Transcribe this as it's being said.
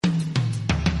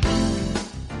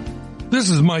This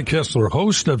is Mike Kessler,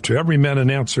 host of To Every Man an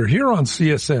Answer here on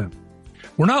CSN.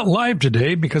 We're not live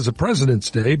today because of President's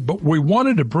Day, but we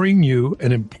wanted to bring you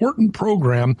an important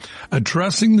program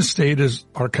addressing the state as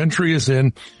our country is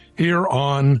in here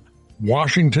on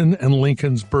Washington and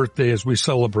Lincoln's birthday as we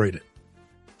celebrate it.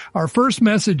 Our first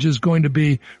message is going to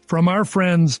be from our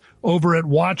friends over at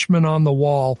Watchmen on the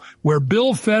Wall, where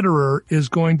Bill Federer is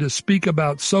going to speak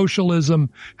about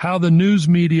socialism, how the news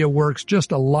media works,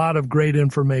 just a lot of great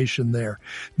information there.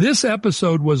 This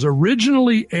episode was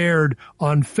originally aired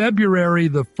on February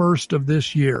the 1st of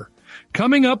this year.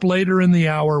 Coming up later in the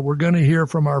hour, we're going to hear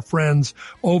from our friends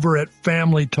over at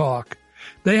Family Talk.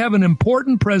 They have an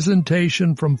important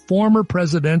presentation from former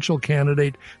presidential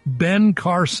candidate Ben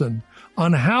Carson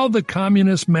on how the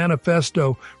Communist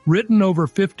Manifesto, written over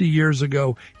 50 years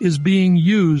ago, is being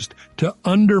used to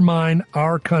undermine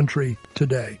our country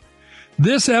today.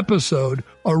 This episode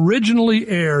originally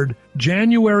aired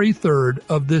January 3rd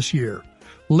of this year.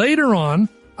 Later on,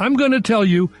 I'm going to tell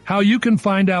you how you can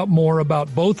find out more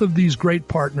about both of these great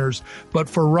partners, but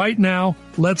for right now,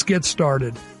 let's get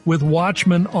started with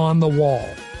Watchmen on the Wall.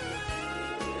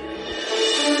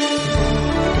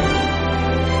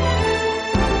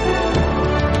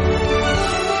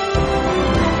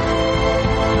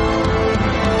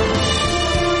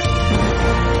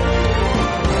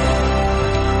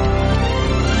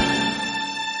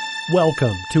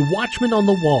 Welcome to Watchmen on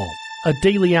the Wall, a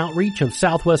daily outreach of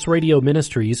Southwest Radio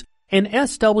Ministries and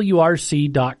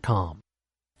SWRC.com.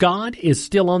 God is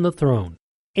still on the throne,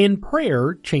 and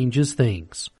prayer changes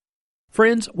things.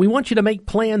 Friends, we want you to make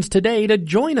plans today to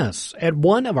join us at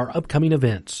one of our upcoming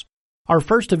events. Our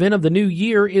first event of the new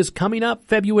year is coming up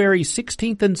February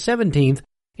 16th and 17th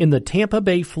in the Tampa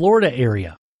Bay, Florida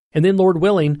area. And then, Lord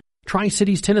willing,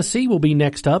 Tri-Cities, Tennessee will be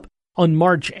next up on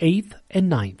March 8th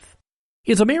and 9th.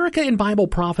 Is America in Bible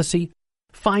prophecy?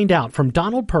 Find out from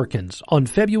Donald Perkins on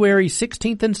February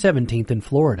 16th and 17th in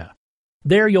Florida.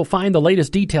 There you'll find the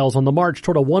latest details on the march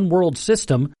toward a one-world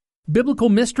system, biblical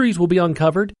mysteries will be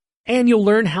uncovered, and you'll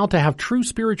learn how to have true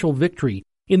spiritual victory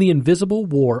in the invisible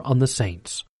war on the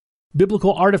saints.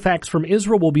 Biblical artifacts from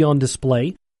Israel will be on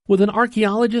display, with an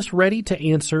archaeologist ready to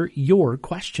answer your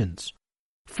questions.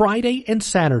 Friday and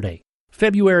Saturday,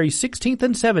 February 16th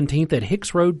and 17th at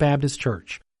Hicks Road Baptist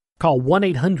Church. Call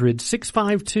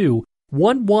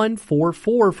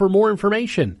 1-800-652-1144 for more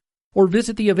information, or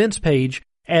visit the events page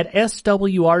at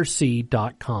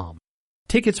swrc.com.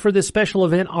 Tickets for this special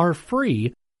event are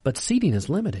free, but seating is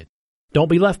limited. Don't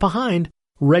be left behind.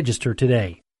 Register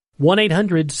today.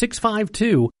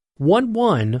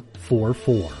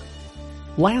 1-800-652-1144.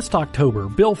 Last October,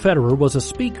 Bill Federer was a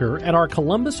speaker at our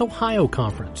Columbus, Ohio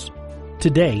conference.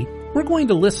 Today, we're going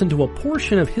to listen to a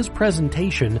portion of his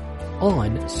presentation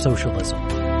on socialism.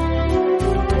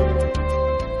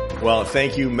 Well,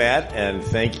 thank you, Matt, and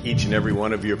thank each and every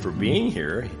one of you for being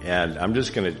here. And I'm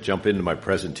just going to jump into my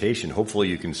presentation. Hopefully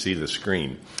you can see the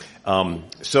screen.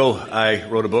 So I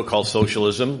wrote a book called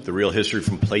Socialism, The Real History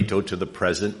from Plato to the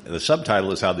Present. And the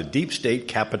subtitle is How the Deep State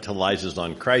Capitalizes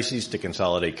on Crises to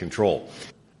Consolidate Control.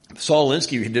 Saul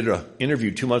Alinsky, he did an interview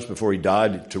 2 months before he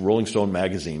died to Rolling Stone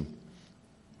magazine,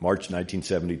 March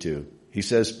 1972. He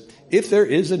says, "If there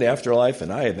is an afterlife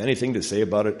and I have anything to say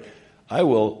about it, I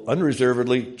will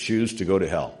unreservedly choose to go to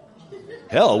hell.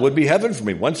 Hell would be heaven for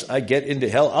me. Once I get into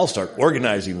hell, I'll start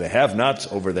organizing the have-nots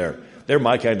over there. They're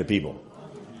my kind of people."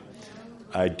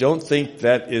 I don't think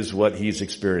that is what he's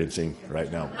experiencing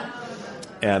right now.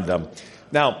 And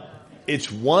now, it's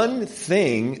one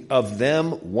thing of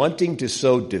them wanting to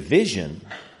sow division,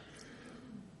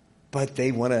 but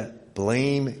they want to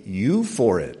blame you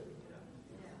for it.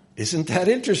 Isn't that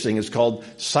interesting? It's called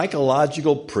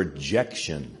psychological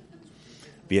projection.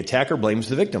 The attacker blames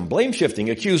the victim. Blame shifting.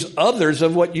 Accuse others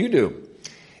of what you do.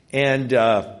 And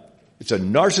it's a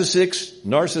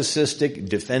narcissistic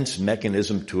defense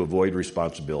mechanism to avoid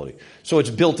responsibility. So it's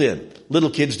built in. Little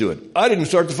kids do it. I didn't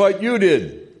start the fight, you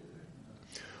did.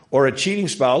 Or a cheating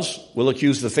spouse will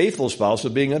accuse the faithful spouse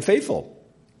of being unfaithful.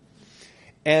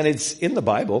 And it's in the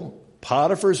Bible.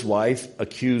 Potiphar's wife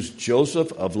accused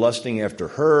Joseph of lusting after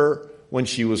her when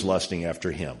she was lusting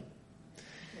after him.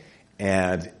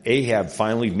 And Ahab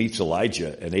finally meets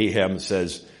Elijah, and Ahab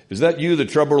says, "Is that you, the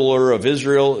troubler of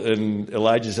Israel?" And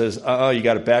Elijah says, you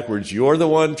got it backwards. You're the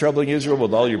one troubling Israel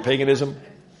with all your paganism.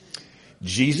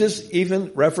 Jesus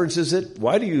even references it.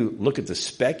 Why do you look at the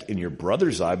speck in your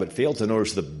brother's eye but fail to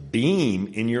notice the beam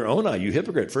in your own eye? You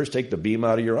hypocrite, first take the beam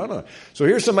out of your own eye. So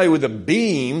here's somebody with a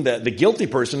beam, the guilty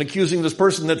person, accusing this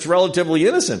person that's relatively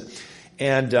innocent.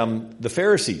 And the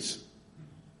Pharisees,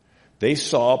 they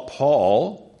saw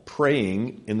Paul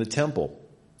praying in the temple.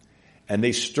 and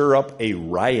they stir up a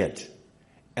riot,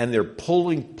 and they're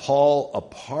pulling Paul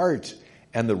apart,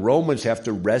 and the Romans have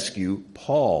to rescue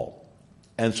Paul.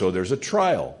 And so there's a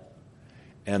trial.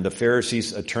 And the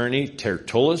Pharisees' attorney,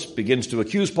 Tertullus, begins to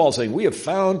accuse Paul, saying, "We have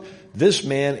found this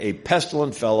man a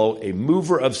pestilent fellow, a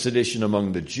mover of sedition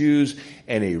among the Jews,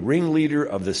 and a ringleader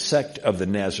of the sect of the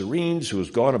Nazarenes, who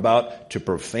has gone about to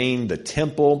profane the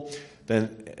temple."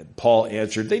 Then Paul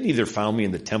answered, "They neither found me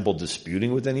in the temple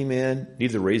disputing with any man,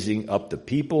 neither raising up the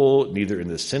people, neither in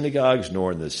the synagogues,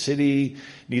 nor in the city.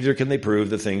 Neither can they prove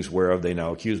the things whereof they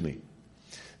now accuse me."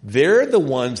 They're the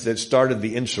ones that started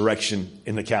the insurrection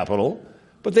in the Capitol,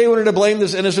 but they wanted to blame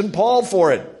this innocent Paul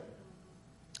for it.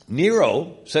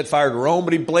 Nero set fire to Rome,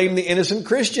 but he blamed the innocent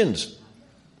Christians.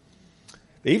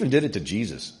 They even did it to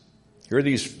Jesus. Here are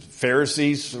these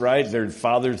Pharisees, right? Their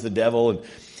father's the devil,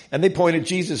 and they point at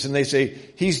Jesus and they say,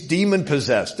 he's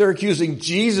demon-possessed. They're accusing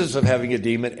Jesus of having a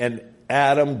demon, and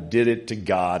Adam did it to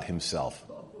God himself.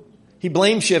 He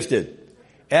blame-shifted.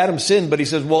 Adam sinned, but he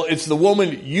says, well, it's the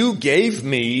woman you gave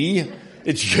me.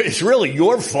 It's really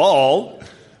your fault.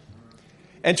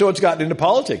 And so it's gotten into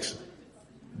politics.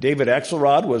 David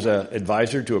Axelrod was an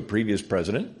advisor to a previous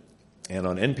president. And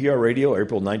on NPR radio,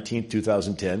 April 19,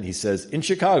 2010, he says, in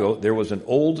Chicago, there was an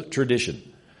old tradition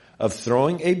of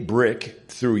throwing a brick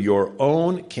through your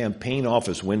own campaign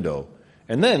office window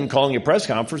and then calling a press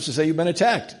conference to say you've been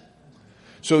attacked.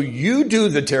 So you do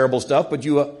the terrible stuff, but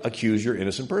you accuse your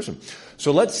innocent person.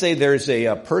 So let's say there's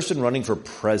a person running for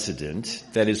president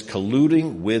that is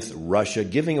colluding with Russia,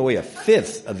 giving away a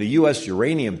fifth of the U.S.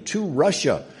 uranium to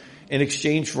Russia in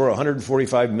exchange for a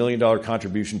 $145 million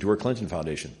contribution to her Clinton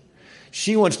Foundation.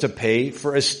 She wants to pay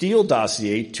for a Steele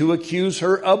dossier to accuse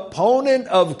her opponent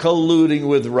of colluding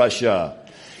with Russia.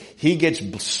 He gets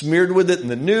smeared with it in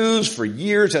the news for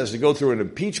years, has to go through an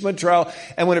impeachment trial,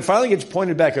 and when it finally gets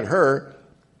pointed back at her,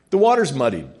 the water's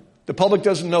muddied. The public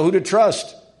doesn't know who to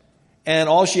trust. And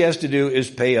all she has to do is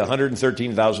pay a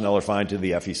 $113,000 fine to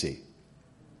the FEC.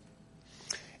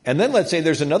 And then let's say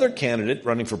there's another candidate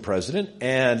running for president,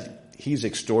 and he's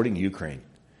extorting Ukraine,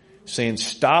 saying,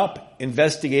 stop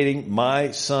investigating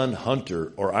my son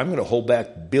Hunter, or I'm going to hold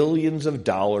back billions of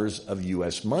dollars of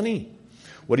U.S. money.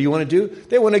 What do you want to do?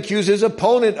 They want to accuse his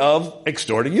opponent of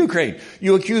extorting Ukraine.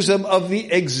 You accuse them of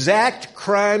the exact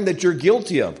crime that you're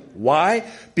guilty of. Why?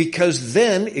 Because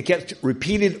then it gets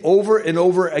repeated over and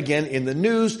over again in the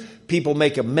news. People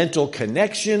make a mental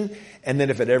connection. And then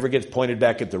if it ever gets pointed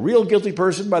back at the real guilty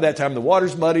person, by that time the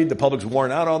water's muddied, the public's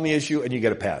worn out on the issue, and you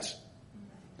get a pass.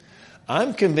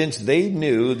 I'm convinced they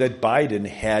knew that Biden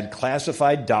had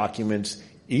classified documents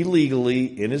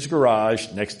illegally in his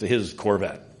garage next to his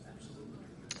Corvette.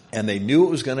 And they knew it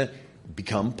was going to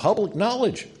become public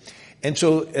knowledge. And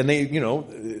so, and they,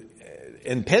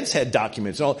 and Pence had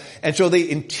documents. And so they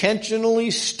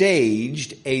intentionally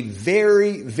staged a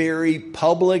very, very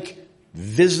public,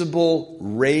 visible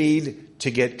raid to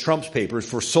get Trump's papers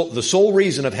for the sole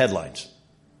reason of headlines.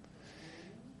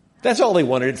 That's all they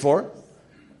wanted it for.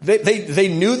 They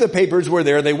knew the papers were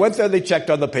there. They went there, they checked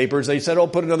on the papers. They said,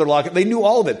 put another lock. They knew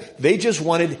all of it. They just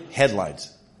wanted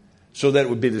headlines. So that it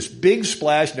would be this big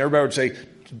splash, and everybody would say,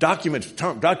 documents.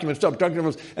 And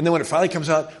then when it finally comes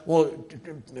out, well,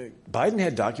 Biden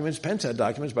had documents, Pence had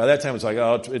documents. By that time, it's like,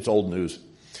 it's old news.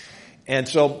 And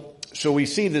so we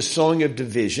see this sowing of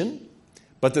division,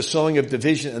 but the sowing of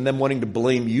division and them wanting to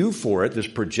blame you for it, this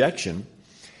projection.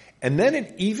 And then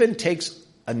it even takes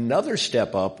another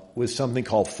step up with something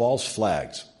called false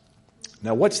flags.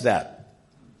 Now, what's that?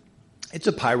 It's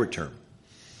a pirate term.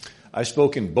 I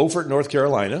spoke in Beaufort, North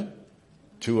Carolina,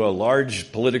 to a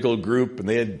large political group, and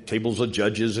they had tables of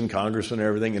judges and congressmen and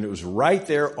everything, and it was right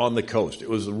there on the coast. It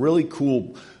was a really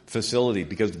cool facility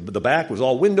because the back was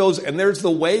all windows, and there's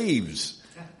the waves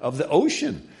of the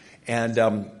ocean.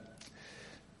 And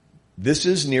this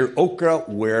is near Okra,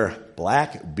 where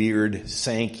Blackbeard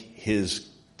sank his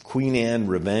Queen Anne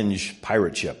Revenge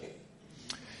pirate ship.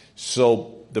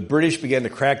 So the British began to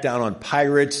crack down on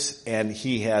pirates, and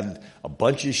he had a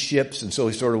bunch of ships, and so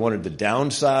he sort of wanted to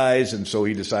downsize, and so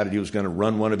he decided he was going to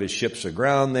run one of his ships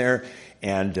aground there.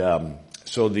 And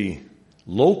so the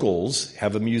locals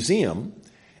have a museum,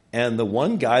 and the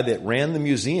one guy that ran the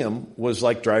museum was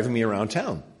like driving me around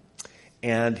town.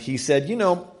 And he said,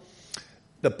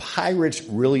 the pirates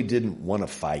really didn't want to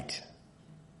fight,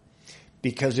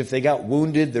 because if they got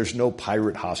wounded, there's no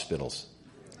pirate hospitals.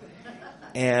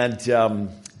 And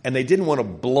they didn't want to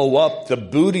blow up the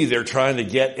booty they're trying to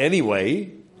get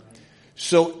anyway.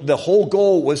 So the whole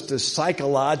goal was to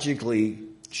psychologically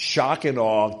shock and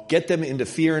awe, get them into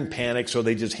fear and panic so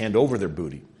they just hand over their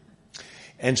booty.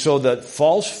 And so the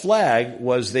false flag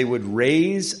was they would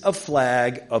raise a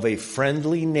flag of a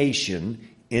friendly nation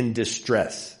in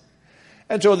distress.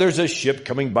 And so there's a ship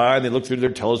coming by and they look through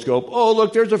their telescope. Oh,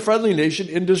 look, there's a friendly nation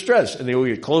in distress. And they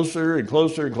would get closer and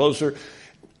closer and closer.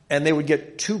 And they would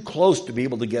get too close to be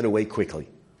able to get away quickly.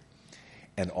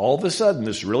 And all of a sudden,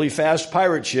 this really fast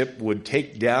pirate ship would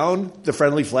take down the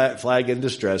friendly flag in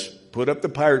distress, put up the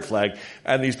pirate flag,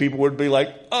 and these people would be like,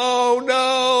 oh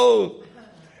no!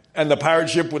 And the pirate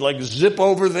ship would like zip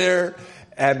over there.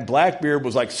 And Blackbeard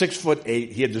was like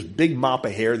 6'8". He had this big mop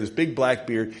of hair, this big black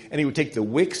beard, and he would take the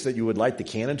wicks that you would light the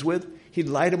cannons with. He'd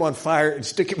light them on fire and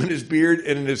stick them in his beard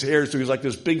and in his hair, so he was like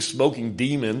this big smoking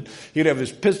demon. He'd have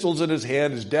his pistols in his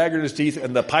hand, his dagger in his teeth,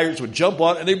 and the pirates would jump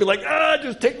on, and they'd be like,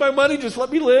 just take my money, just let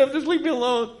me live, just leave me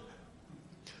alone.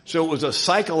 So it was a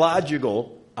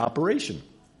psychological operation.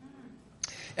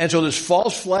 And so this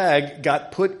false flag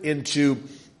got put into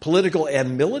political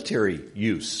and military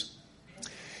use.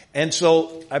 And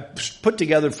so I put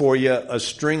together for you a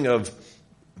string of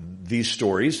these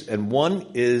stories, and one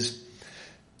is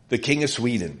the King of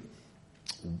Sweden.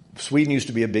 Sweden used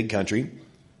to be a big country,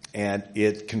 and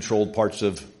it controlled parts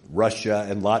of Russia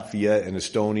and Latvia and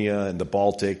Estonia and the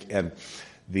Baltic. And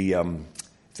the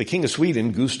King of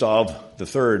Sweden, Gustav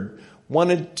III,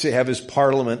 wanted to have his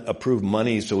parliament approve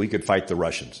money so he could fight the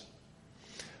Russians.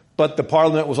 But the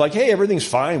parliament was like, hey, everything's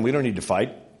fine. We don't need to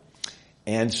fight.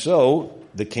 And so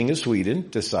the King of Sweden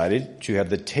decided to have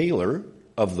the tailor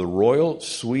of the Royal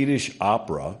Swedish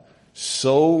Opera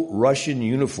sew Russian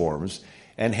uniforms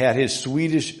and had his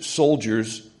Swedish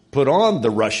soldiers put on the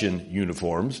Russian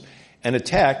uniforms and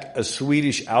attack a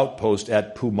Swedish outpost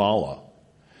at Pumala.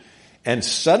 And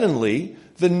suddenly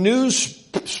the news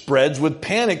spreads with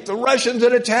panic. The Russians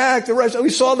had attacked. We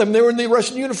saw them. They were in the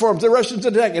Russian uniforms. The Russians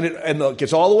attacked. And it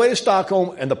gets all the way to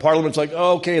Stockholm, and the parliament's like,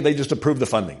 oh, okay, they just approved the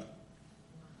funding.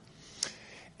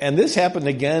 And this happened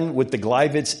again with the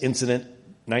Gleiwitz incident,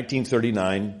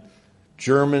 1939.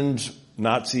 Germans,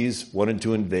 Nazis wanted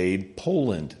to invade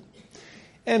Poland.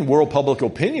 And world public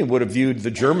opinion would have viewed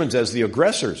the Germans as the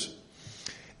aggressors.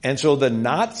 And so the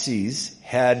Nazis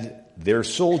had their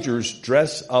soldiers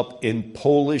dress up in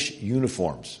Polish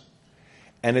uniforms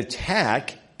and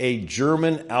attack a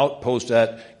German outpost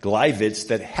at Gleiwitz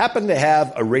that happened to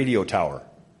have a radio tower.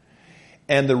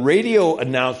 And the radio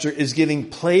announcer is giving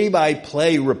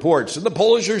play-by-play reports. And the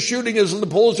Polish are shooting us, and the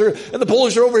Polish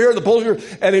are over here, and the Polish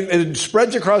are, and it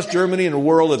spreads across Germany and the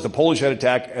world that the Polish had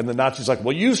attacked, and the Nazis like,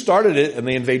 well, you started it, and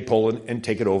they invade Poland and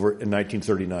take it over in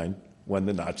 1939 when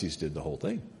the Nazis did the whole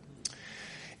thing.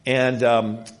 And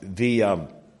the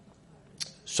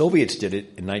Soviets did it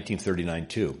in 1939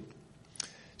 too.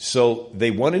 So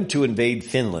they wanted to invade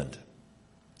Finland,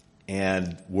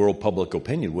 and world public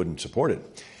opinion wouldn't support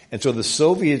it. And so the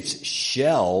Soviets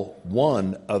shell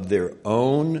one of their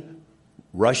own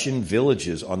Russian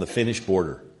villages on the Finnish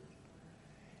border.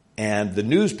 And the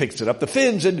news picks it up. The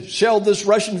Finns had shelled this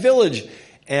Russian village.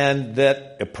 And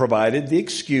that provided the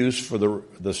excuse for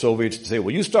the Soviets to say,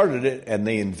 well, you started it, and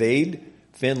they invade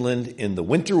Finland in the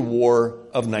Winter War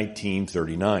of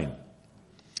 1939.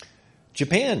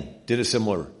 Japan did a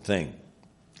similar thing.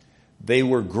 They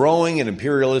were growing an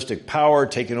imperialistic power,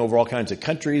 taking over all kinds of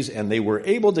countries, and they were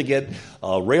able to get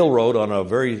a railroad on a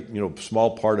very,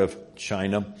 small part of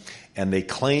China. And they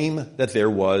claim that there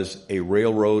was a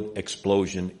railroad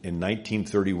explosion in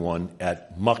 1931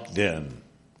 at Mukden.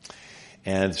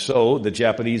 And so the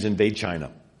Japanese invade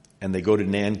China, and they go to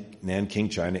Nanking,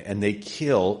 China, and they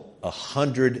kill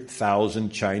 100,000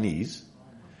 Chinese.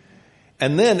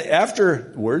 And then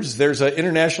afterwards, there's an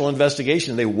international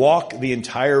investigation. They walk the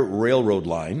entire railroad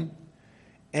line,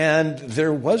 and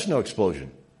there was no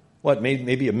explosion. What,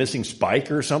 maybe a missing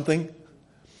spike or something?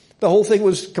 The whole thing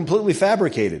was completely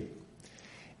fabricated.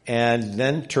 And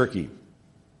then Turkey.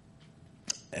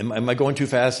 Am I going too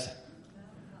fast?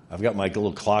 I've got my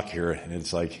little clock here, and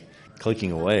it's like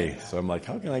clicking away. So I'm like,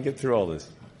 how can I get through all this?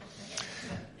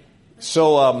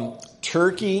 So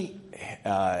Turkey,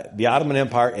 the Ottoman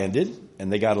Empire ended,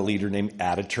 and they got a leader named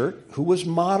Ataturk who was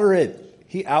moderate.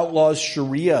 He outlaws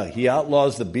Sharia. He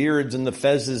outlaws the beards and the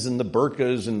fezzes and the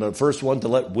burqas, and the first one to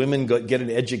let women get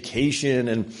an education.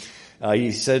 And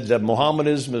he said that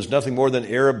Mohammedanism is nothing more than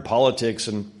Arab politics,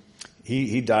 and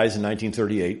he dies in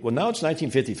 1938. Well, now it's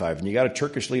 1955, and you got a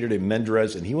Turkish leader named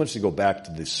Menderes, and he wants to go back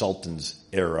to the Sultan's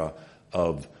era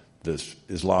of this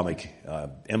Islamic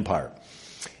empire.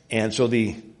 And so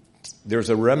there's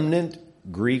a remnant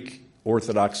Greek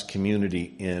Orthodox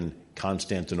community in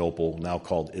Constantinople, now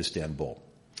called Istanbul.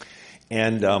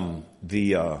 And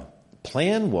the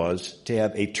plan was to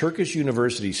have a Turkish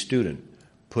university student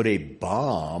put a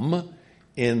bomb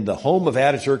in the home of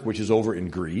Ataturk, which is over in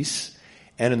Greece,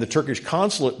 and in the Turkish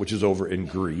consulate, which is over in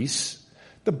Greece.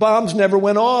 The bombs never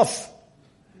went off.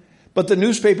 But the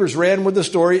newspapers ran with the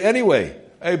story anyway.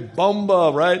 A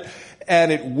bomba, right?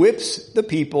 And it whips the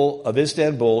people of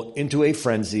Istanbul into a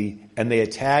frenzy, and they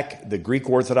attack the Greek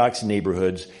Orthodox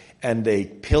neighborhoods, and they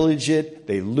pillage it,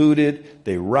 they loot it,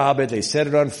 they rob it, they set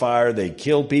it on fire, they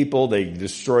kill people, they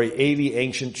destroy 80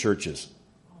 ancient churches.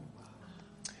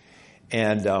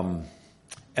 And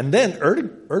then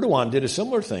Erdogan did a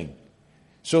similar thing.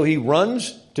 So he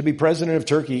runs to be president of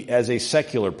Turkey as a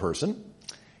secular person.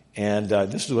 And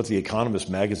this is what The Economist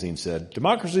magazine said.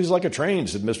 Democracy is like a train,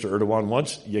 said Mr. Erdogan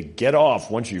once. You get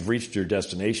off once you've reached your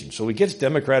destination. So he gets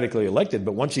democratically elected,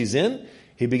 but once he's in,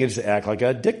 he begins to act like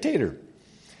a dictator.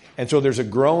 And so there's a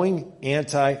growing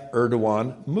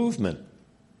anti-Erdogan movement.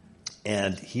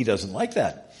 And he doesn't like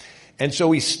that. And so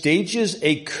he stages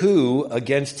a coup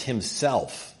against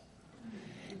himself.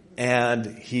 And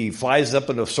he flies up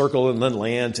in a circle and then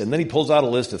lands. And then he pulls out a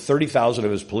list of 30,000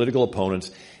 of his political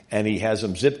opponents. And he has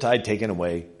them zip-tied, taken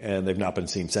away, and they've not been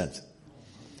seen since.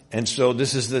 And so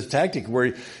this is the tactic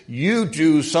where you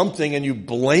do something and you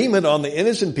blame it on the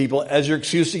innocent people as your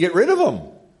excuse to get rid of them.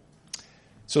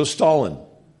 So Stalin,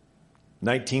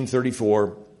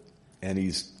 1934, and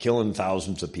he's killing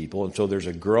thousands of people. And so there's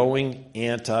a growing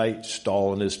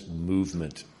anti-Stalinist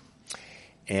movement.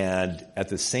 And at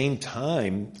the same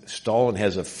time, Stalin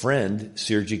has a friend,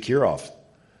 Sergei Kirov,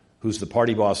 who's the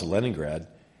party boss of Leningrad.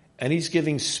 And he's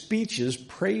giving speeches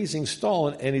praising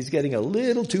Stalin, and he's getting a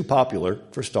little too popular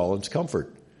for Stalin's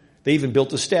comfort. They even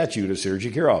built a statue to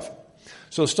Sergei Kirov.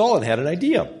 So Stalin had an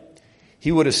idea.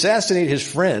 He would assassinate his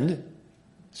friend,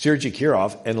 Sergei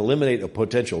Kirov, and eliminate a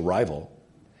potential rival,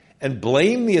 and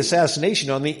blame the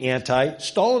assassination on the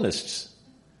anti-Stalinists.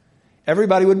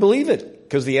 Everybody would believe it,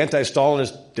 because the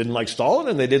anti-Stalinists didn't like Stalin,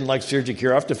 and they didn't like Sergei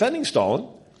Kirov defending Stalin.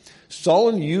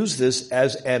 Stalin used this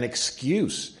as an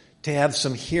excuse to have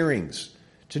some hearings,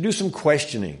 to do some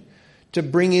questioning, to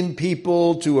bring in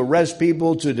people, to arrest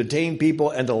people, to detain people,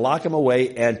 and to lock them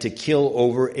away, and to kill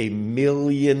over 1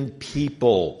 million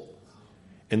people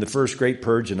in the first Great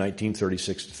Purge in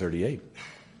 1936 to 38.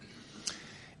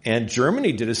 And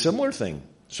Germany did a similar thing.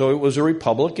 So it was a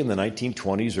republic in the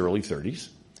 1920s, early 30s,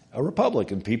 a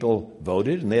republic, and people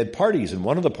voted, and they had parties, and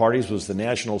one of the parties was the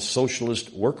National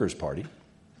Socialist Workers' Party,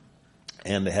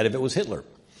 and the head of it was Hitler.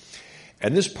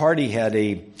 And this party had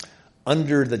a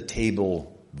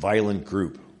under-the-table violent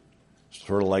group,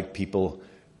 sort of like people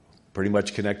pretty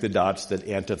much connect the dots that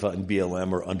Antifa and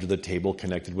BLM are under the table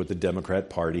connected with the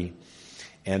Democrat Party.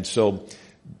 And so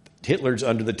Hitler's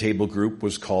under-the-table group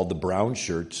was called the Brown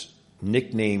Shirts,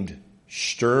 nicknamed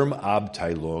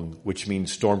Sturmabteilung, which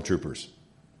means stormtroopers,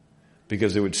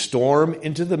 because they would storm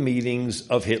into the meetings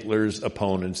of Hitler's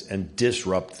opponents and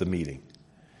disrupt the meeting.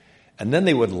 And then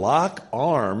they would lock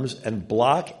arms and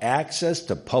block access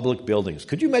to public buildings.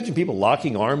 Could you imagine people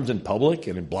locking arms in public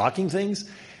and blocking things?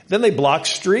 Then they blocked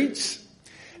streets.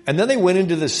 And then they went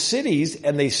into the cities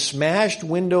and they smashed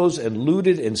windows and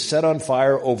looted and set on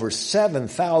fire over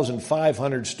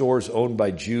 7,500 stores owned by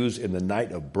Jews in the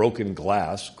night of broken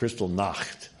glass,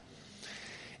 Kristallnacht.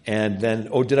 And then,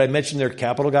 did I mention their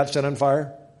capital got set on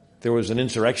fire? There was an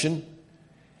insurrection.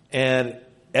 And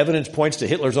evidence points to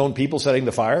Hitler's own people setting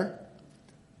the fire.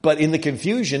 But in the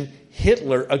confusion,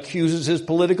 Hitler accuses his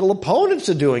political opponents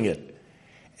of doing it.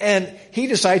 And he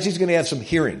decides he's going to have some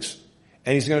hearings.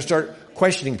 And he's going to start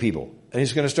questioning people. And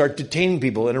he's going to start detaining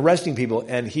people and arresting people.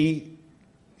 And he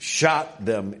shot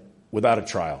them without a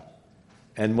trial.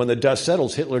 And when the dust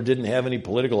settles, Hitler didn't have any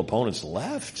political opponents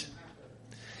left.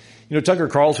 You know, Tucker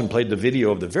Carlson played the video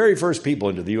of the very first people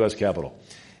into the U.S. Capitol.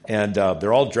 And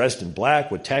they're all dressed in black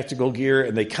with tactical gear.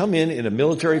 And they come in a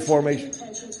military formation.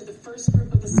 Attention to the first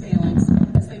group of assailants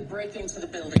as they break into the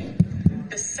building.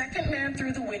 The second man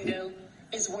through the window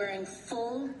is wearing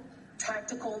full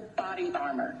tactical body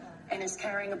armor and is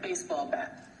carrying a baseball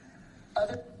bat.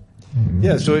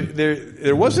 Yeah, so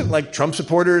there wasn't like Trump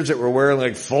supporters that were wearing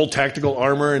like full tactical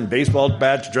armor and baseball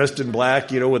bats dressed in black,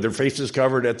 with their faces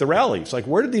covered at the rally. It's like,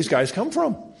 where did these guys come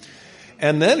from?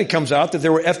 And then it comes out that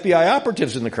there were FBI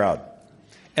operatives in the crowd.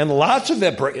 And lots of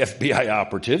FBI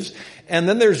operatives. And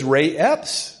then there's Ray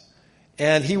Epps.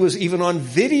 And he was even on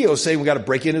video saying, we got to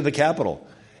break into the Capitol.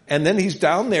 And then he's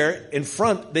down there in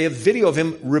front. They have video of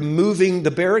him removing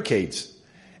the barricades.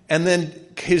 And then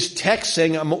his text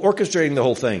saying, I'm orchestrating the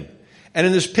whole thing. And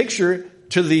in this picture,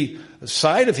 to the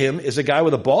side of him is a guy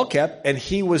with a ball cap, and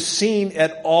he was seen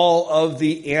at all of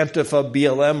the Antifa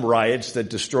BLM riots that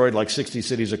destroyed like 60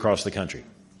 cities across the country.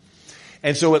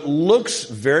 And so it looks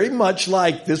very much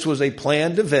like this was a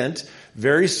planned event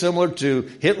Very similar to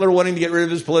Hitler wanting to get rid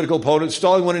of his political opponents,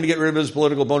 Stalin wanting to get rid of his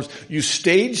political opponents. You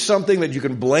stage something that you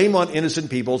can blame on innocent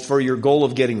people for your goal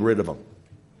of getting rid of them.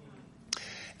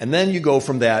 And then you go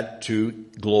from that to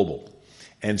global.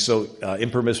 And so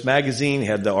Imprimis Magazine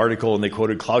had the article, and they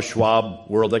quoted Klaus Schwab,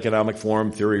 World Economic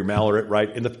Forum, Theory of Mallory, right?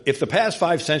 If the past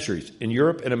 5 centuries in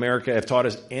Europe and America have taught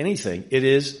us anything, it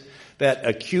is that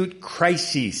acute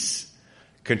crises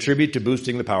contribute to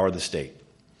boosting the power of the state.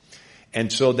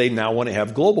 And so they now want to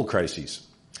have global crises.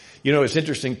 You know, it's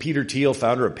interesting, Peter Thiel,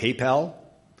 founder of PayPal,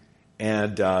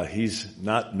 and he's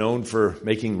not known for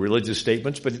making religious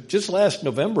statements, but just last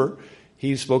November,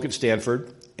 he spoke at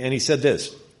Stanford, and he said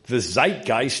this: the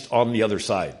zeitgeist on the other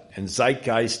side. And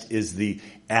zeitgeist is the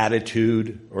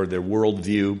attitude or the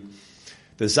worldview.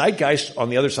 The zeitgeist on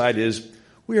the other side is,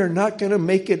 we are not going to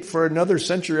make it for another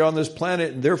century on this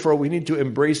planet, and therefore we need to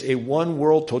embrace a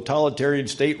one-world totalitarian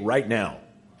state right now.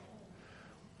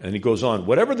 And he goes on,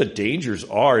 whatever the dangers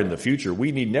are in the future,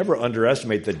 we need never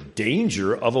underestimate the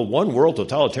danger of a one-world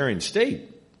totalitarian state.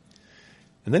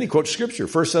 And then he quotes scripture,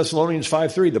 1 Thessalonians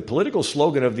 5:3, the political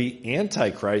slogan of the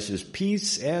Antichrist is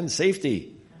peace and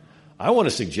safety. I want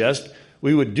to suggest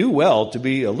we would do well to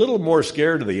be a little more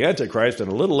scared of the Antichrist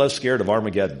and a little less scared of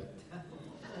Armageddon.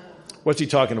 What's he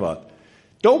talking about?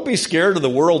 Don't be scared of the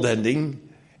world ending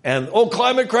and,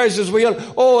 climate crisis,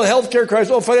 healthcare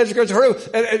crisis, financial crisis.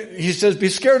 And he says, be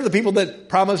scared of the people that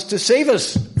promise to save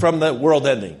us from the world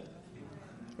ending.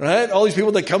 Right? All these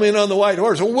people that come in on the white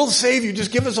horse. We'll save you.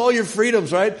 Just give us all your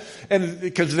freedoms, right? And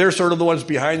because they're sort of the ones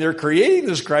behind there creating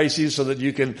this crisis so that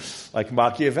you can, like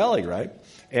Machiavelli, right?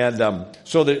 And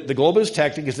so the globalist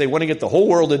tactic is they want to get the whole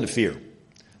world into fear.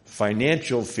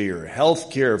 Financial fear,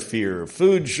 healthcare fear,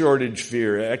 food shortage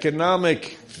fear,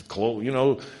 economic,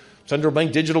 central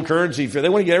bank digital currency fear. They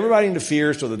want to get everybody into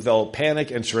fear so that they'll panic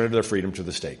and surrender their freedom to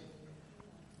the state.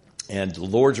 And the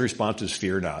Lord's response is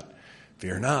fear not.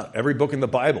 Fear not. Every book in the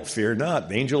Bible, fear not.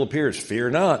 The angel appears,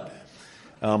 fear not.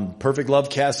 Perfect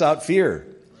love casts out fear.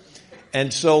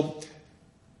 And so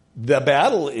the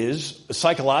battle is a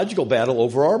psychological battle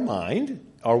over our mind.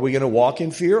 Are we going to walk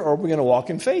in fear or are we going to walk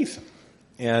in faith?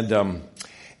 And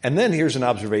then here's an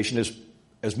observation.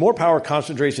 As more power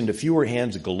concentrates into fewer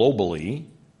hands globally,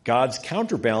 God's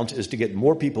counterbalance is to get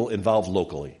more people involved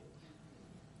locally.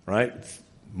 Right?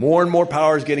 More and more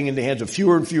power is getting into the hands of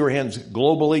fewer and fewer hands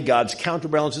globally. God's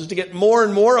counterbalance is to get more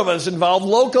and more of us involved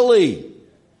locally.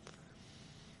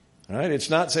 All right? It's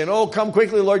not saying, come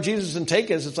quickly, Lord Jesus, and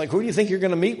take us. It's like, who do you think you're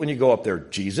going to meet when you go up there?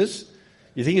 Jesus?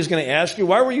 You think he's going to ask you,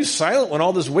 why were you silent when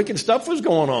all this wicked stuff was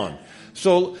going on?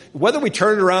 So whether we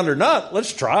turn it around or not,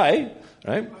 let's try.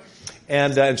 Right?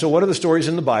 And so one of the stories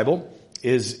in the Bible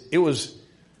is it was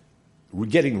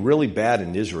getting really bad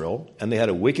in Israel, and they had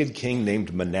a wicked king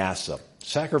named Manasseh,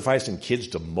 sacrificing kids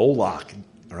to Moloch,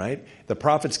 right? The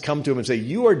prophets come to him and say,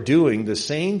 you are doing the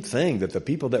same thing that the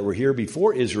people that were here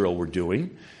before Israel were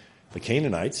doing, the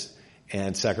Canaanites,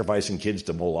 and sacrificing kids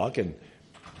to Moloch. And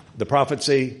the prophets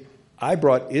say, I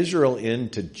brought Israel in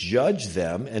to judge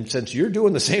them, and since you're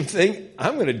doing the same thing,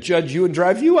 I'm going to judge you and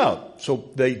drive you out. So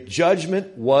the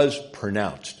judgment was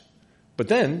pronounced. But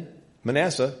then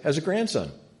Manasseh has a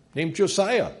grandson named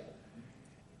Josiah.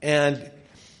 And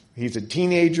he's a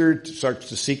teenager, starts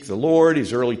to seek the Lord.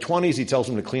 He's early 20s. He tells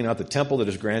him to clean out the temple that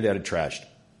his granddad had trashed.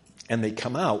 And they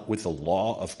come out with the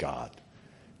law of God.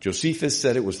 Josephus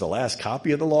said it was the last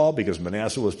copy of the law because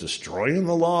Manasseh was destroying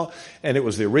the law. And it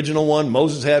was the original one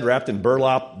Moses had wrapped in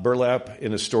burlap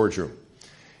in his storage room.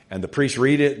 And the priests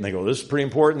read it and they go, this is pretty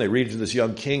important. They read it to this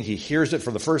young king. He hears it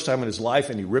for the first time in his life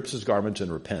and he rips his garments and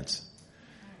repents.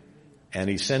 And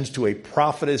he sends to a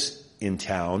prophetess in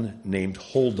town named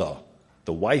Huldah,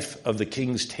 the wife of the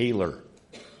king's tailor.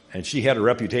 And she had a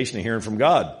reputation of hearing from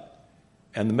God.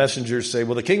 And the messengers say,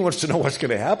 well, the king wants to know what's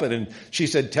going to happen. And she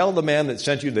said, tell the man that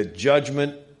sent you that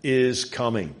judgment is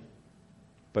coming,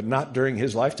 but not during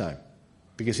his lifetime,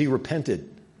 because he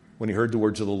repented when he heard the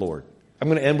words of the Lord. I'm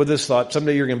going to end with this thought.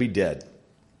 Someday you're going to be dead.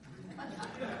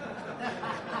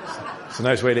 It's a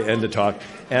nice way to end the talk.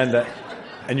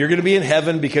 And you're going to be in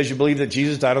heaven because you believe that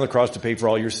Jesus died on the cross to pay for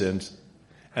all your sins.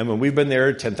 And when we've been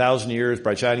there 10,000 years,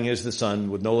 bright shining as the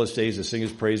sun, with no less days to sing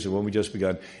his praise than when we just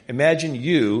begun. Imagine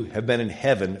you have been in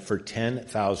heaven for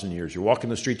 10,000 years. You're walking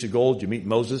the streets of gold. You meet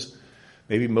Moses.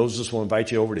 Maybe Moses will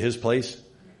invite you over to his place.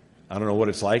 I don't know what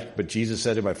it's like, but Jesus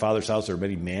said in my Father's house there are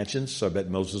many mansions, so I bet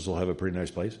Moses will have a pretty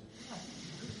nice place.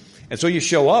 And so you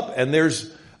show up, and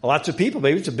there's lots of people.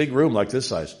 Maybe it's a big room like this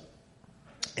size.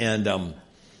 And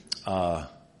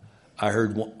I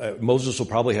heard Moses will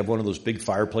probably have one of those big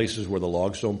fireplaces where the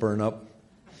logs don't burn up.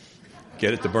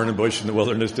 Get it? The burning bush in the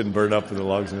wilderness didn't burn up in the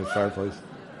logs in his fireplace.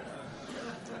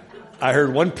 I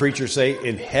heard one preacher say,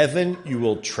 in heaven you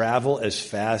will travel as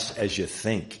fast as you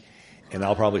think. And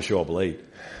I'll probably show up late.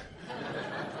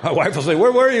 My wife will say,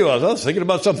 where were you? I was thinking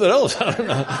about something else. I don't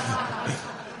know.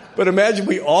 But imagine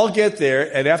we all get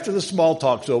there, and after the small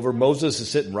talk's over, Moses is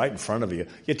sitting right in front of you.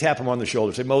 You tap him on the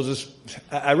shoulder, say, Moses,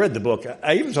 I read the book.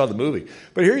 I even saw the movie.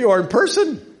 But here you are in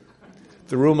person.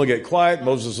 The room will get quiet.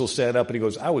 Moses will stand up, and he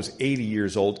goes, I was 80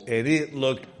 years old, and it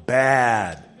looked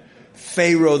bad.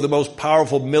 Pharaoh, the most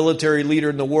powerful military leader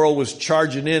in the world, was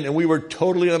charging in, and we were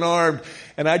totally unarmed.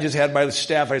 And I just had my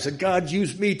staff. I said, God,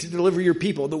 use me to deliver your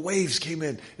people. The waves came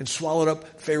in and swallowed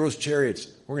up Pharaoh's chariots.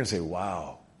 We're going to say,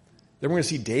 wow. Then we're going to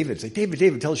see David. Say,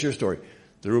 David, tell us your story.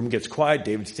 The room gets quiet.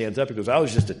 David stands up. He goes, I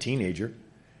was just a teenager.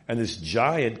 And this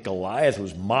giant Goliath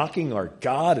was mocking our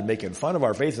God and making fun of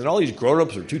our faith. And all these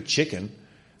grown-ups were too chicken.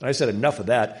 And I said, enough of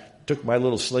that. Took my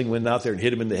little sling, went out there and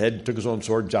hit him in the head, took his own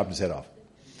sword and chopped his head off.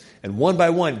 And one by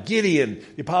one, Gideon,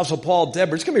 the Apostle Paul,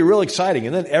 Deborah, it's going to be real exciting.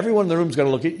 And then everyone in the room is going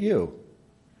to look at you.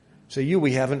 Say,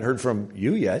 we haven't heard from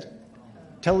you yet.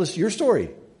 Tell us your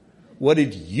story. What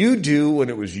did you do when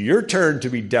it was your turn to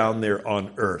be down there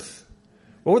on earth?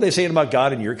 What were they saying about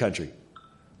God in your country?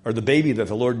 Or the baby that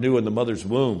the Lord knew in the mother's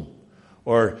womb?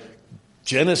 Or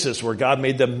Genesis, where God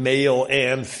made them male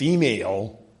and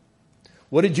female?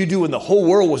 What did you do when the whole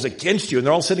world was against you and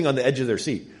they're all sitting on the edge of their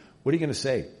seat? What are you going to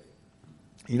say?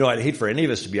 I'd hate for any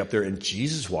of us to be up there and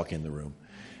Jesus walk in the room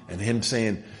and him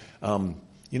saying, and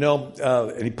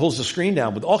he pulls the screen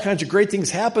down with all kinds of great things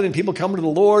happening, people coming to the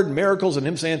Lord, and miracles, and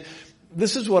him saying,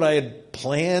 this is what I had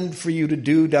planned for you to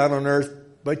do down on earth,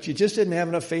 but you just didn't have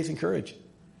enough faith and courage.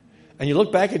 And you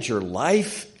look back at your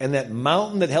life, and that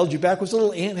mountain that held you back was a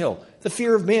little anthill, the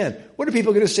fear of man. What are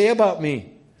people going to say about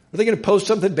me? Are they going to post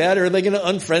something bad, or are they going to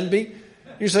unfriend me?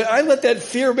 You say, I let that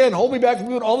fear of man hold me back from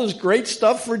doing all this great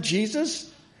stuff for Jesus?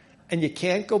 And you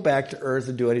can't go back to earth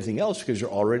and do anything else because you're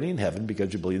already in heaven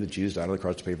because you believe that Jesus died on the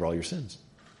cross to pay for all your sins.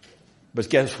 But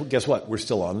guess what? We're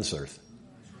still on this earth.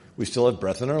 We still have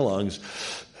breath in our lungs.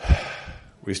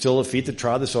 We still have feet that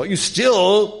trod the soil. You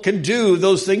still can do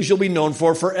those things you'll be known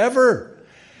for forever.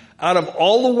 Out of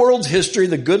all the world's history,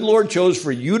 the good Lord chose for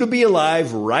you to be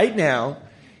alive right now.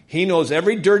 He knows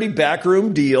every dirty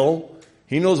backroom deal.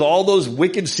 He knows all those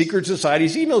wicked secret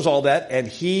societies. He knows all that, and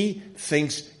he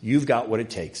thinks you've got what it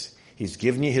takes. He's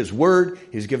given you his word.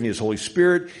 He's given you his Holy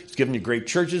Spirit. He's given you great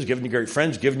churches, given you great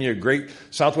friends, given you a great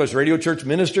Southwest Radio Church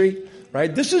ministry,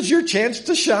 right? This is your chance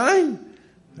to shine,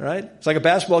 right? It's like a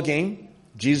basketball game.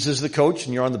 Jesus is the coach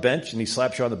and you're on the bench and he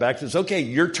slaps you on the back and says, okay,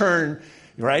 your turn,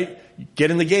 right?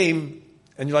 Get in the game.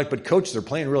 And you're like, but coach, they're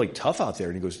playing really tough out there.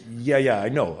 And he goes, yeah, I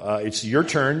know. It's your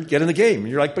turn. Get in the game. And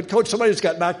you're like, but coach, somebody just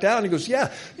got knocked down. And he goes,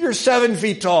 yeah, you're 7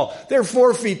 feet tall. They're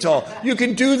 4 feet tall. You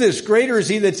can do this. Greater is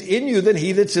he that's in you than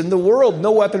he that's in the world.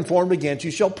 No weapon formed against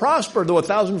you shall prosper. Though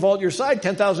 1,000 fall at your side,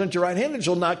 10,000 at your right hand, it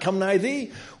shall not come nigh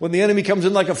thee. When the enemy comes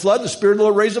in like a flood, the Spirit of the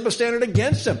Lord raises up a standard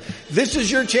against him. This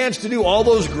is your chance to do all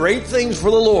those great things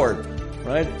for the Lord,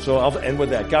 right? So I'll end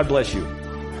with that. God bless you.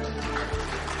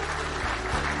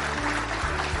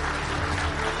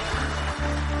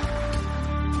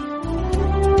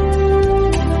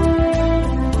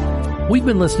 We've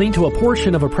been listening to a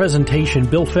portion of a presentation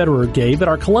Bill Federer gave at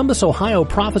our Columbus, Ohio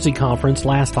Prophecy Conference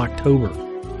last October.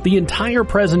 The entire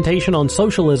presentation on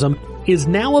socialism is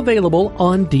now available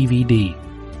on DVD.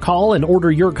 Call and order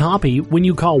your copy when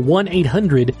you call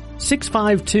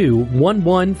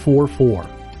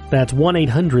 1-800-652-1144. That's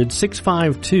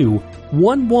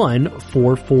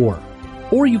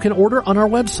 1-800-652-1144. Or you can order on our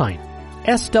website,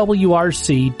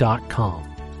 swrc.com.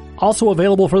 Also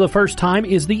available for the first time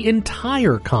is the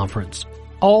entire conference.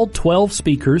 All 12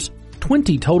 speakers,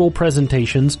 20 total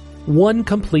presentations, 1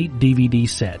 complete DVD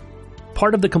set.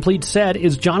 Part of the complete set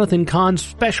is Jonathan Cahn's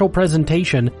special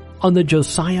presentation on the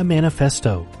Josiah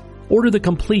Manifesto. Order the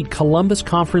complete Columbus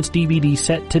Conference DVD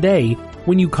set today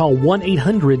when you call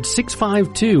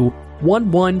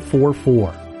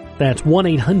 1-800-652-1144. That's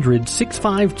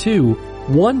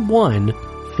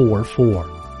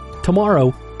 1-800-652-1144.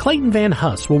 Tomorrow, Clayton Van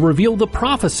Huss will reveal the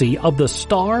prophecy of the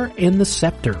Star and the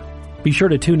Scepter. Be sure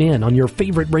to tune in on your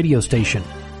favorite radio station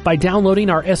by downloading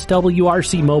our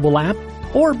SWRC mobile app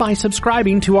or by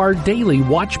subscribing to our daily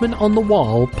Watchman on the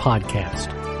Wall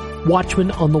podcast.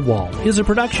 Watchman on the Wall is a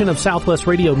production of Southwest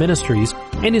Radio Ministries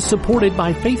and is supported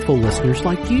by faithful listeners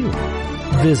like you.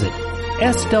 Visit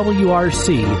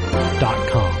swrc.com.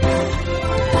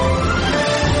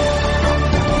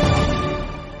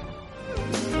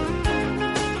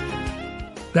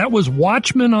 That was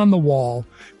Watchmen on the Wall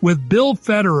with Bill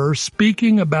Federer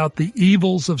speaking about the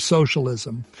evils of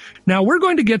socialism. Now we're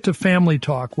going to get to Family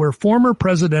Talk, where former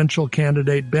presidential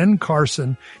candidate Ben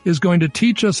Carson is going to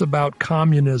teach us about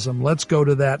communism. Let's go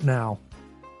to that now.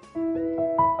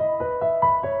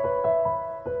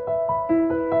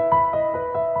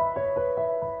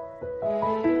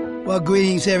 Well,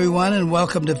 greetings, everyone, and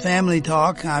welcome to Family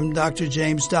Talk. I'm Dr.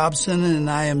 James Dobson, and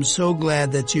I am so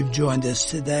glad that you've joined us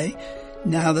today.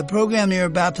 Now, the program you're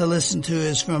about to listen to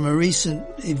is from a recent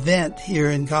event here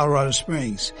in Colorado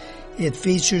Springs. It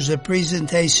features a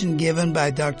presentation given by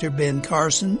Dr. Ben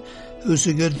Carson, who's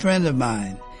a good friend of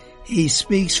mine. He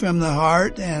speaks from the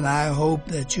heart, and I hope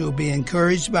that you'll be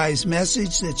encouraged by his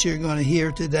message that you're going to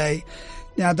hear today.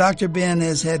 Now, Dr. Ben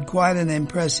has had quite an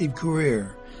impressive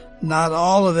career. Not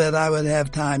all of it I would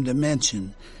have time to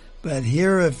mention, but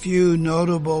here are a few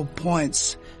notable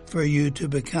points for you to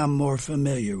become more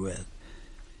familiar with.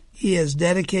 He has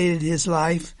dedicated his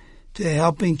life to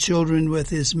helping children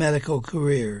with his medical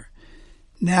career.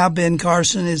 Now Ben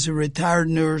Carson is a retired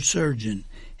neurosurgeon,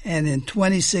 and in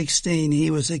 2016 he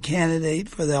was a candidate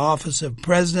for the office of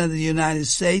President of the United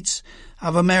States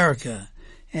of America.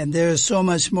 And there is so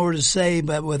much more to say,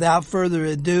 but without further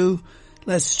ado,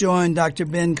 let's join Dr.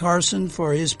 Ben Carson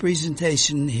for his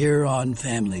presentation here on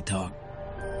Family Talk.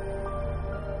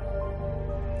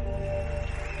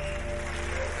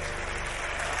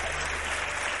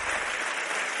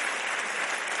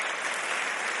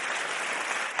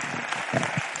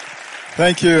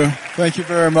 Thank you. Thank you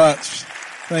very much.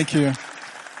 Thank you.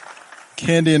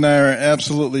 Candy and I are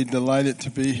absolutely delighted to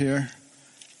be here.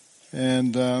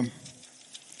 And, I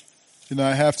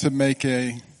have to make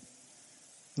a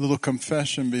little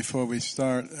confession before we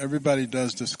start. Everybody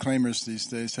does disclaimers these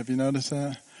days. Have you noticed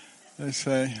that? They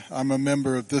say, I'm a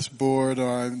member of this board or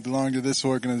I belong to this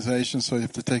organization, so you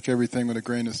have to take everything with a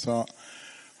grain of salt.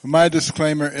 My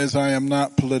disclaimer is I am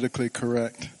not politically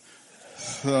correct.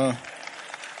 So,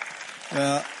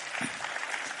 that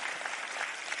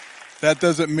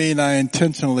doesn't mean I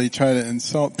intentionally try to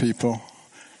insult people.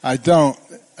 I don't.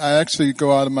 I actually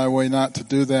go out of my way not to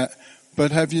do that.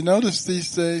 But have you noticed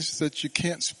these days that you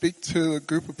can't speak to a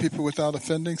group of people without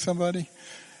offending somebody?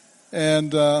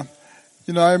 And, I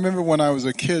remember when I was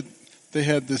a kid, they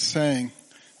had this saying,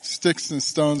 sticks and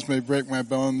stones may break my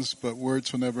bones, but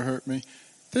words will never hurt me.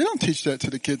 They don't teach that to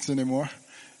the kids anymore.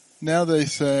 Now they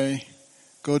say,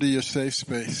 go to your safe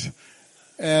space.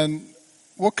 And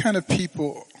what kind of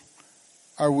people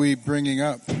are we bringing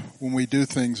up when we do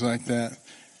things like that?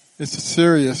 It's a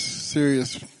serious,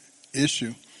 serious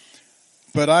issue.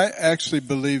 But I actually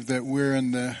believe that we're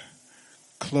in the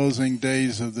closing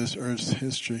days of this earth's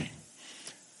history.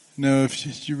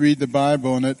 If you read the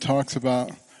Bible and it talks about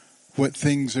what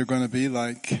things are going to be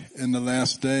like in the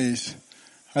last days,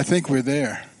 I think we're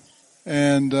there.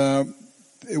 And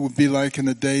it would be like in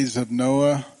the days of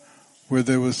Noah, where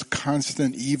there was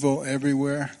constant evil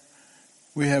everywhere.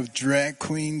 We have drag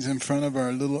queens in front of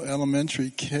our little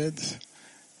elementary kids.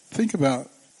 Think about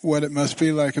what it must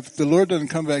be like. If the Lord doesn't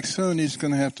come back soon, he's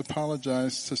going to have to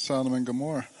apologize to Sodom and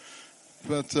Gomorrah.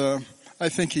 But I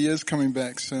think he is coming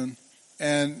back soon.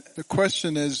 And the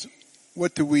question is,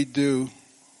 what do we do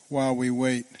while we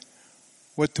wait?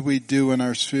 What do we do in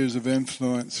our spheres of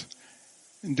influence?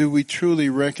 And do we truly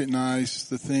recognize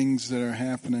the things that are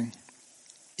happening?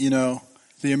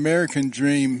 The American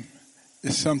dream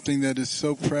is something that is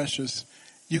so precious.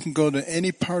 You can go to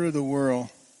any part of the world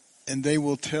and they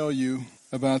will tell you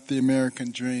about the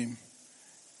American dream.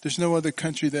 There's no other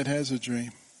country that has a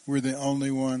dream. We're the only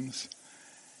ones.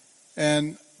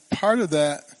 And part of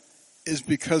that is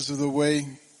because of the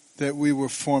way that we were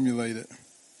formulated.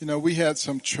 We had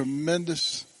some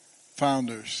tremendous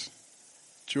founders.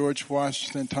 George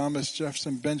Washington, Thomas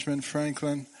Jefferson, Benjamin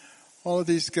Franklin, all of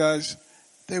these guys,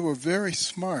 they were very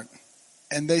smart.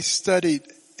 And they studied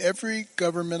every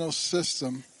governmental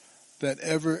system that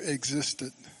ever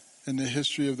existed in the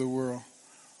history of the world.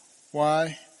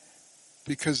 Why?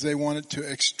 Because they wanted to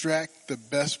extract the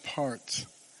best parts,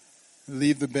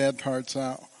 leave the bad parts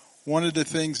out. One of the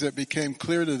things that became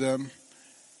clear to them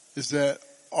is that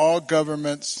all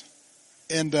governments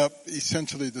end up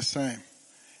essentially the same.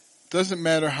 Doesn't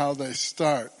matter how they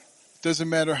start. Doesn't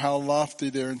matter how lofty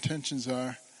their intentions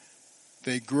are.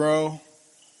 They grow,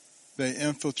 they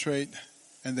infiltrate,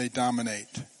 and they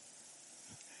dominate.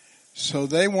 So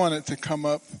they wanted to come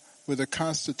up with a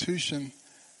constitution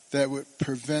that would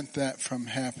prevent that from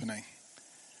happening.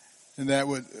 And that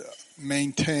would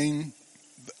maintain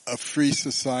a free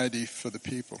society for the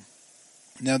people.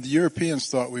 Now, the Europeans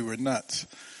thought we were nuts.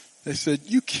 They said,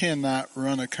 you cannot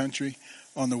run a country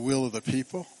on the will of the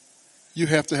people. you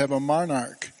have to have a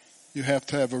monarch. You have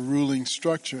to have a ruling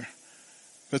structure.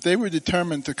 But they were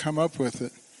determined to come up with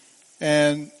it.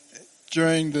 And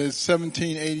during the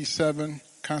 1787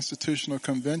 Constitutional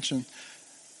Convention,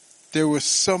 there was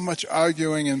so much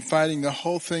arguing and fighting, the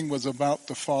whole thing was about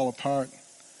to fall apart.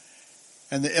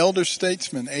 And the elder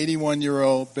statesman,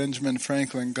 81-year-old Benjamin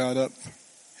Franklin, got up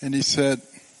and he said,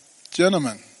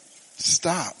 "Gentlemen,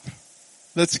 stop.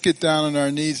 Let's get down on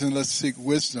our knees and let's seek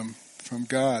wisdom from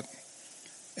God."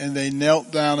 And they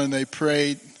knelt down and they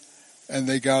prayed and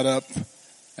they got up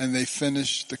and they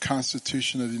finished the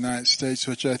Constitution of the United States,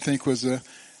 which I think was a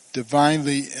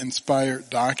divinely inspired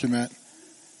document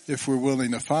if we're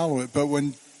willing to follow it. But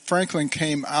when Franklin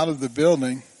came out of the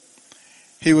building,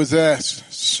 he was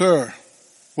asked, "Sir,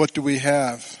 what do we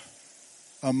have?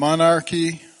 A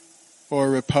monarchy or a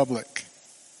republic?"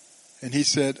 And he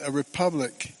said, "A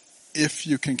republic, if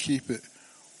you can keep it.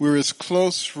 We're as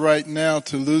close right now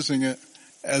to losing it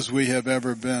as we have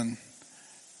ever been.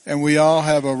 And we all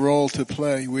have a role to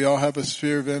play. We all have a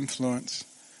sphere of influence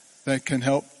that can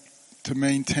help to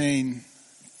maintain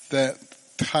that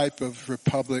type of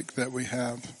republic that we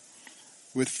have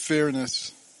with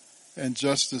fairness and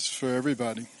justice for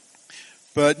everybody."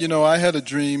 But, I had a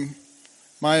dream.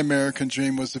 My American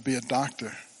dream was to be a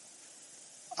doctor.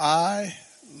 I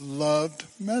loved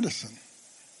medicine.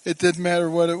 It didn't matter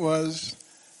what it was.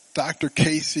 Dr.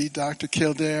 Casey, Dr.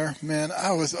 Kildare, man,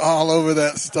 I was all over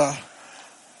that stuff.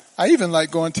 I even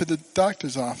liked going to the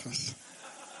doctor's office.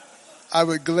 I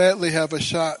would gladly have a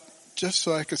shot just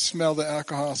so I could smell the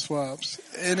alcohol swabs.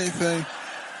 Anything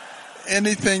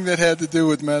that had to do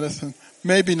with medicine.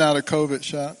 Maybe not a COVID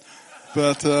shot,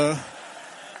 but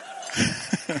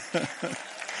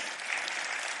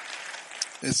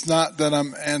it's not that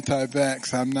I'm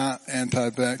anti-vax. I'm not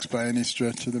anti-vax by any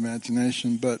stretch of the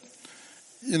imagination, but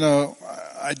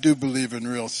I do believe in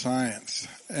real science.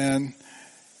 And,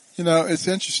 it's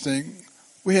interesting.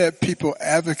 We have people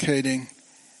advocating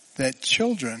that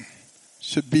children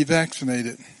should be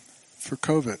vaccinated for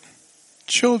COVID.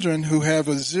 Children who have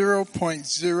a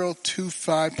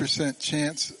 0.025%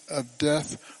 chance of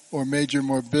death or major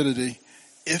morbidity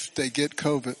if they get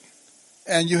COVID.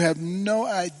 And you have no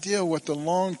idea what the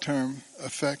long-term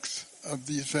effects of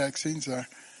these vaccines are.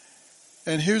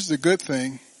 And here's the good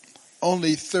thing.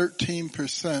 Only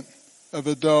 13% of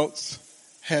adults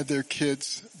had their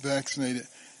kids vaccinated.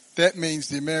 That means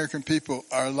the American people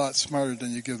are a lot smarter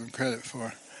than you give them credit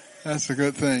for. That's a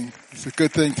good thing. It's a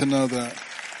good thing to know that.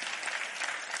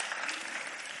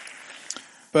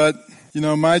 But,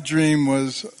 my dream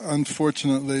was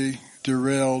unfortunately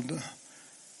derailed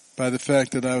by the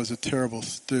fact that I was a terrible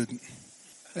student.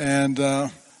 And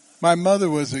my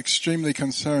mother was extremely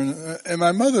concerned. And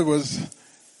my mother was,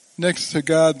 next to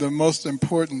God, the most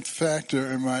important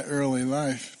factor in my early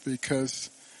life because,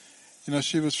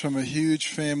 she was from a huge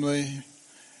family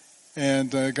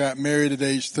and got married at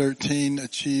age 13,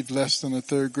 achieved less than a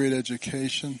third grade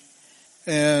education,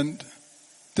 and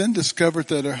then discovered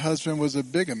that her husband was a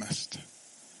bigamist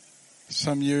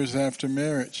some years after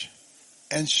marriage.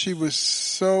 And she was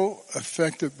so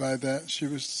affected by that, she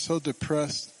was so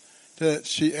depressed that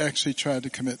she actually tried to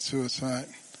commit suicide.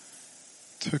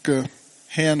 Took a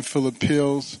handful of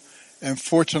pills and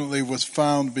fortunately was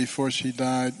found before she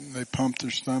died. They pumped her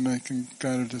stomach and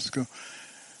got her to go.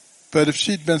 But if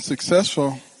she'd been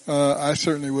successful, I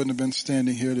certainly wouldn't have been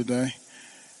standing here today.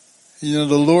 The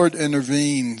Lord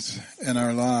intervenes in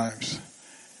our lives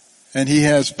and He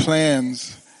has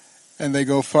plans and they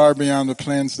go far beyond the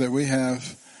plans that we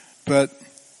have. But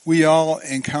we all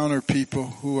encounter people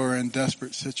who are in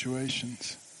desperate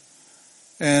situations.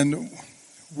 And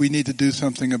we need to do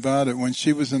something about it. When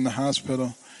she was in the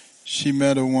hospital, she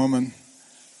met a woman,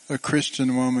 a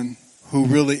Christian woman, who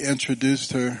really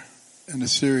introduced her in a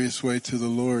serious way to the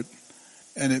Lord.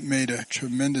 And it made a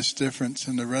tremendous difference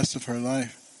in the rest of her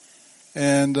life.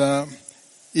 And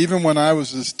even when I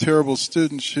was this terrible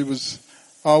student, she was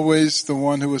always the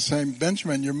one who was saying,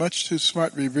 "Benjamin, you're much too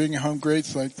smart to be bringing home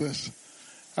grades like this."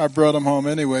 I brought them home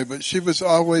anyway, but she was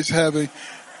always having,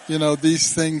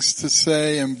 these things to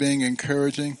say and being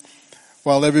encouraging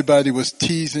while everybody was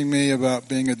teasing me about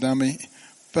being a dummy.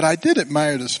 But I did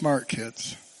admire the smart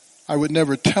kids. I would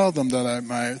never tell them that I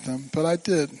admired them, but I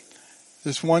did.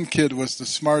 This one kid was the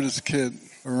smartest kid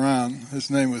around. His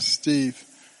name was Steve.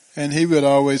 And he would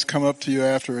always come up to you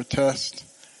after a test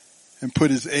and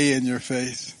put his A in your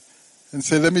face and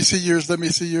say, "Let me see yours, let me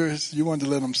see yours." You wanted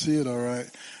to let him see it, all right.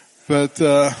 But,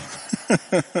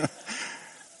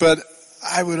 but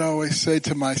I would always say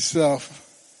to myself,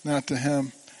 not to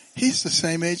him, he's the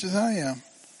same age as I am.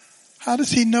 How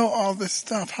does he know all this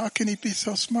stuff? How can he be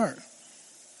so smart?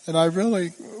 And I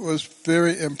really was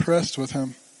very impressed with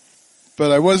him.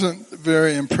 But I wasn't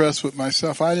very impressed with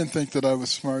myself. I didn't think that I was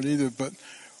smart either. But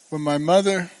when my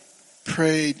mother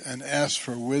prayed and asked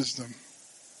for wisdom,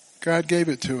 God gave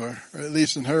it to her, or at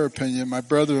least in her opinion. My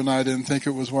brother and I didn't think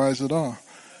it was wise at all.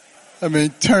 I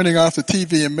mean, turning off the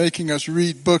TV and making us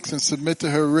read books and submit to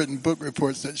her written book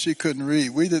reports that she couldn't read.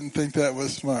 We didn't think that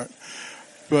was smart.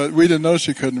 But we didn't know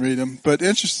she couldn't read them. But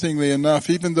interestingly enough,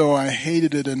 even though I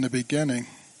hated it in the beginning,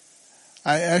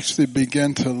 I actually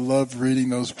began to love reading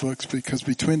those books, because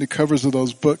between the covers of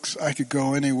those books, I could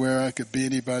go anywhere, I could be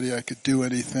anybody, I could do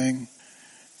anything.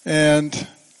 And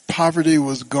poverty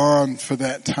was gone for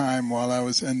that time while I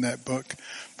was in that book.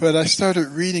 But I started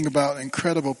reading about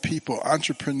incredible people,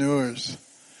 entrepreneurs,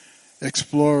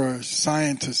 explorers,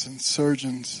 scientists, and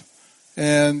surgeons.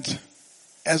 And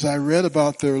as I read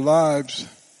about their lives,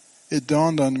 it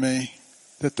dawned on me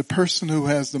that the person who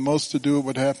has the most to do with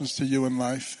what happens to you in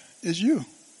life is you.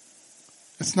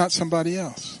 It's not somebody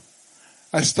else.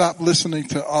 I stopped listening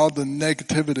to all the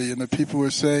negativity and the people who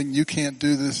were saying, you can't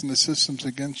do this and the system's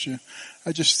against you.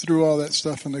 I just threw all that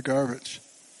stuff in the garbage.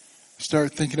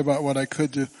 Started thinking about what I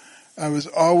could do. I was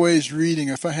always reading.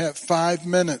 If I had 5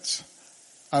 minutes,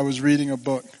 I was reading a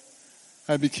book.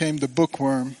 I became the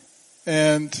bookworm.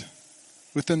 And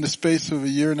within the space of a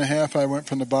year and a half, I went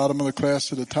from the bottom of the class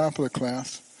to the top of the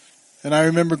class. And I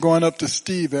remember going up to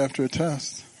Steve after a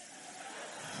test.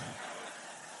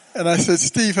 And I said,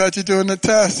 Steve, how'd you do in the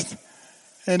test?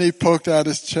 And he poked out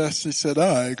his chest. He said,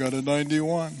 I got a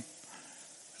 91.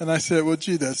 And I said, well,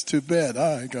 gee, that's too bad.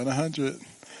 I got 100.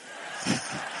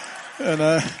 And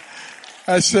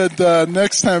I said,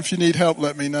 next time if you need help,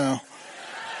 let me know.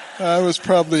 I was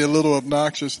probably a little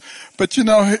obnoxious. But you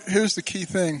know, here's the key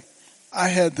thing. I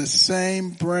had the same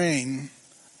brain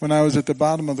when I was at the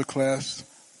bottom of the class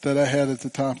that I had at the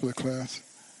top of the class.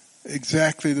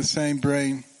 Exactly the same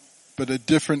brain, but a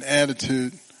different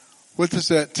attitude. What does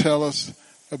that tell us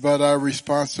about our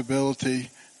responsibility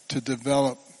to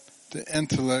develop the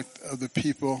intellect of the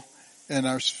people in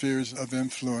our spheres of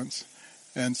influence,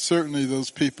 and certainly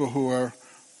those people who are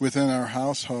within our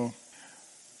household?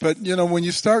 But you know, when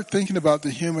you start thinking about the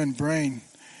human brain,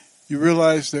 you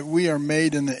realize that we are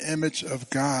made in the image of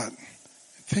God.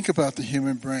 Think about the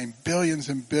human brain. Billions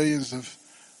and billions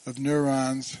of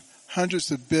neurons,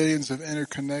 hundreds of billions of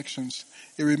interconnections.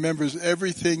 It remembers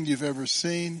everything you've ever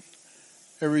seen,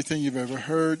 everything you've ever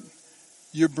heard.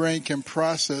 Your brain can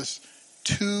process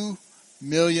 2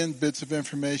 million bits of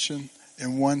information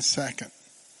in 1 second.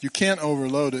 You can't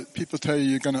overload it. People tell you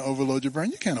you're going to overload your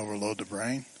brain. You can't overload the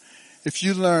brain. If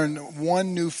you learn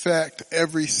one new fact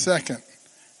every second,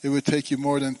 it would take you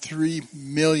more than 3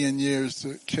 million years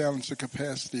to challenge the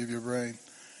capacity of your brain.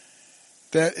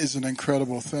 That is an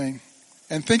incredible thing.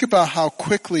 And think about how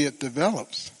quickly it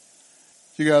develops.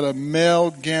 You got a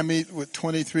male gamete with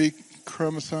 23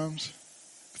 chromosomes,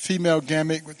 female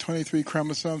gamete with 23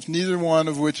 chromosomes, neither one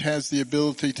of which has the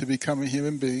ability to become a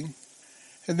human being.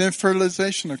 And then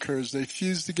fertilization occurs. They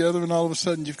fuse together and all of a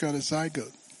sudden you've got a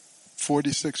zygote.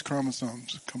 46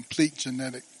 chromosomes, complete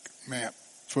genetic map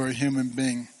for a human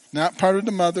being. Not part of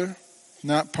the mother,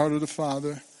 not part of the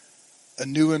father, a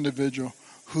new individual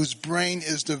whose brain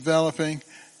is developing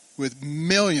with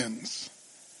millions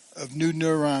of new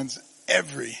neurons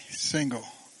every single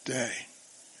day.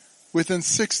 Within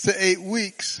 6 to 8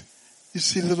 weeks, you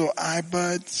see little eye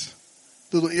buds,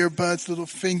 little earbuds, little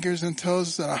fingers and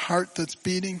toes, and a heart that's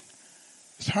beating.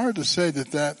 It's hard to say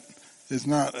that that is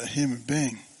not a human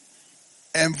being.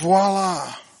 And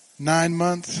voila, 9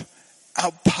 months,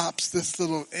 out pops this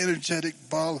little energetic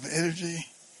ball of energy,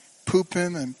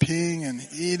 pooping and peeing and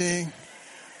eating.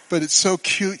 But it's so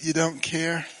cute you don't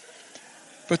care.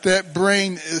 But that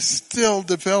brain is still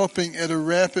developing at a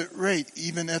rapid rate,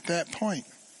 even at that point.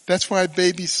 That's why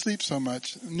babies sleep so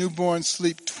much. Newborns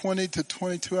sleep 20 to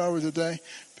 22 hours a day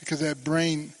because that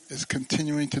brain is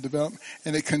continuing to develop.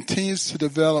 And it continues to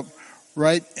develop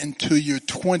right into your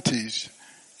 20s.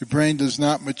 Your brain does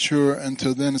not mature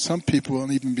until then. And some people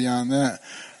even beyond that.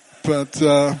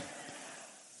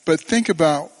 But think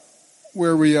about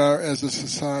where we are as a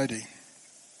society.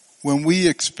 When we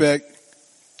expect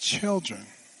children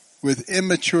with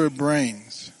immature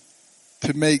brains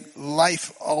to make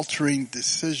life-altering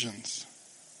decisions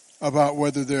about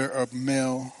whether they're a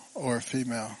male or a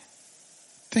female.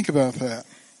 Think about that.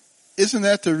 Isn't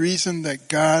that the reason that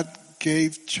God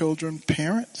gave children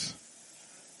parents?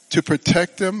 To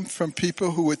protect them from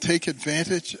people who would take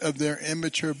advantage of their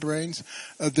immature brains,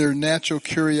 of their natural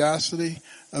curiosity,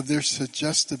 of their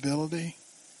suggestibility.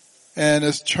 And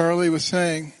as Charlie was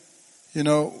saying, you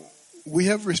know, we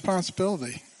have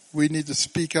responsibility. We need to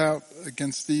speak out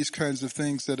against these kinds of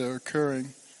things that are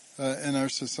occurring in our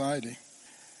society.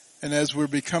 And as we're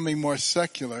becoming more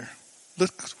secular,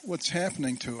 look what's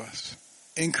happening to us.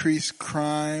 Increased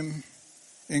crime,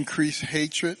 increased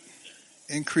hatred,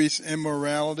 increased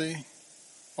immorality,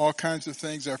 all kinds of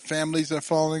things. Our families are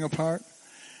falling apart.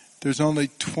 There's only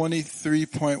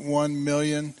 23.1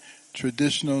 million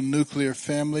traditional nuclear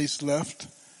families left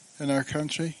in our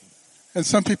country. And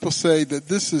some people say that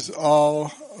this is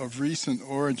all of recent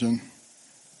origin.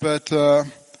 But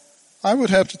I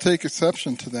would have to take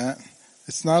exception to that.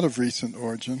 It's not of recent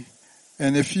origin.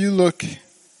 And if you look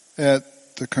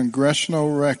at the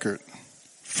congressional record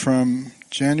from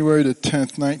January the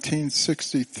 10th,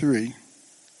 1963,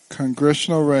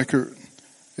 congressional record,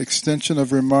 extension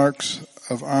of remarks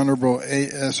of Honorable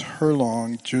A.S.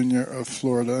 Herlong, Jr. of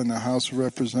Florida in the House of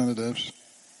Representatives,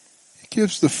 he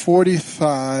gives the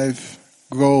 45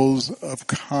 goals of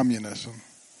communism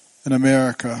in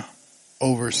America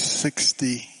over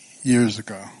 60 years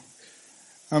ago.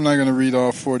 I'm not going to read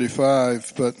all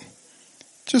 45, but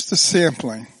just a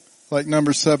sampling, like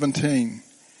number 17.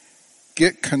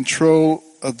 Get control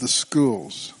of the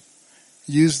schools.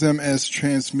 Use them as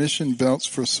transmission belts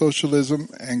for socialism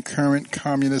and current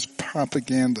communist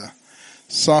propaganda.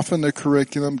 Soften the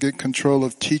curriculum. Get control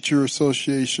of teacher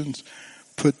associations.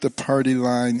 Put the party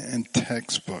line in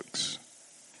textbooks.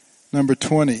 Number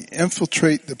 20.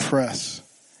 Infiltrate the press.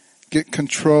 Get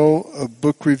control of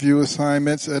book review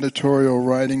assignments, editorial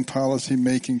writing, policy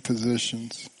making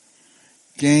positions.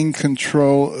 Gain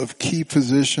control of key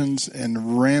positions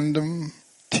in random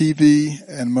TV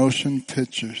and motion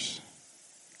pictures.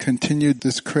 Continue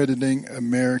discrediting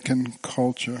American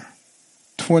culture.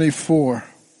 24.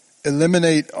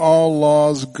 Eliminate all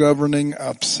laws governing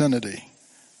obscenity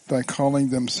by calling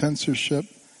them censorship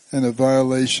and a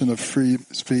violation of free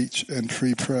speech and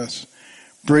free press.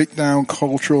 Break down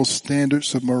cultural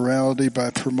standards of morality by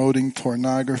promoting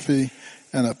pornography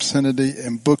and obscenity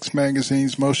in books,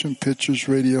 magazines, motion pictures,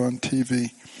 radio, and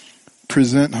TV.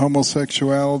 Present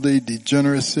homosexuality,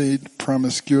 degeneracy,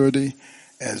 promiscuity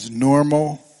as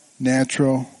normal,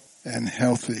 natural, and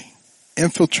healthy.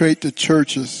 Infiltrate the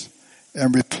churches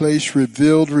and replace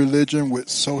revealed religion with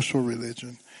social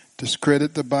religion.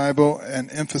 Discredit the Bible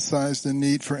and emphasize the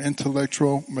need for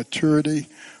intellectual maturity,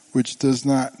 which does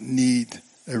not need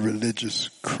a religious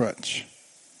crutch.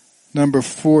 Number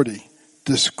 40,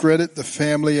 discredit the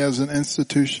family as an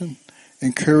institution,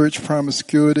 encourage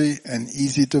promiscuity and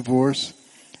easy divorce,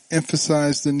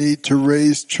 emphasize the need to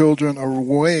raise children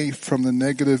away from the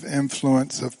negative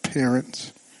influence of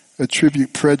parents,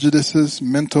 attribute prejudices,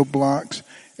 mental blocks,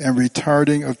 and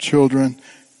retarding of children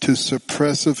to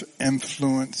suppressive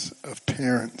influence of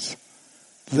parents.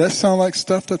 Does that sound like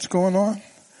stuff that's going on?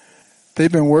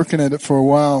 They've been working at it for a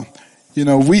while. You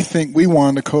know, we think we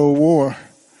won the Cold War,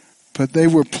 but they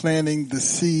were planting the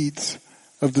seeds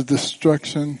of the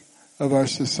destruction of our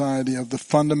society, of the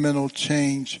fundamental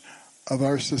change of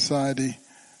our society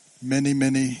many,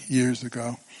 many years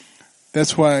ago.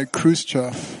 That's why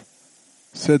Khrushchev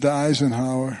said to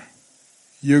Eisenhower,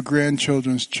 your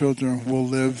grandchildren's children will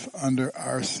live under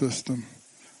our system,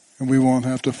 and we won't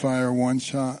have to fire one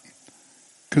shot.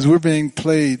 Because we're being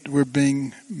played, we're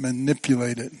being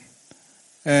manipulated.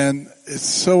 And it's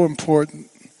so important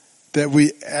that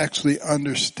we actually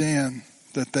understand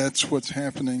that that's what's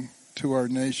happening to our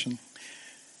nation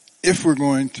if we're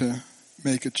going to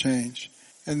make a change.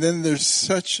 And then there's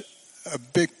such a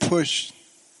big push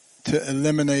to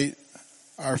eliminate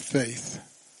our faith,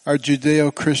 our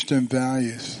Judeo-Christian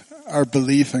values, our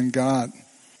belief in God.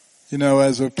 You know,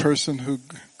 as a person who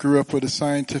grew up with a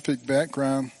scientific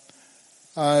background,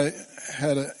 I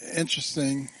had an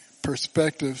interesting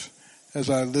perspective as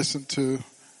I listened to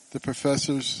the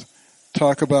professors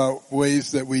talk about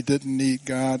ways that we didn't need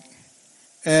God.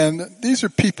 And these are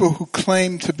people who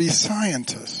claim to be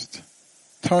scientists,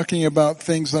 talking about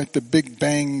things like the Big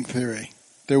Bang Theory.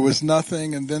 There was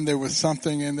nothing, and then there was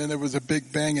something, and then there was a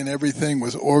Big Bang, and everything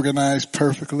was organized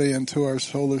perfectly into our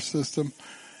solar system.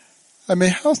 I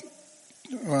mean, well,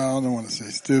 I don't want to say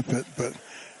stupid, but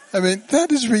I mean,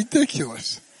 that is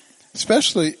ridiculous,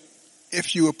 especially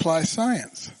if you apply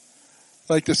science,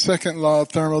 like the second law of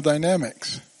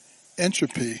thermodynamics,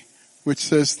 entropy, which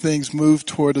says things move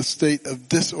toward a state of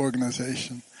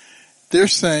disorganization. They're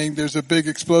saying there's a big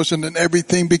explosion and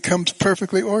everything becomes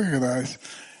perfectly organized.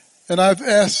 And I've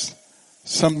asked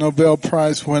some Nobel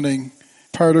Prize winning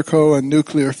particle and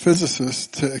nuclear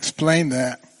physicists to explain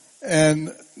that.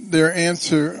 And their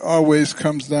answer always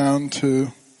comes down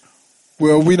to,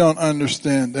 well, we don't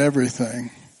understand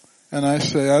everything. And I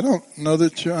say, I don't know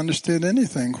that you understand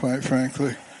anything, quite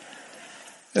frankly.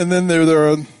 And then there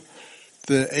are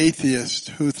the atheists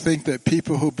who think that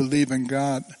people who believe in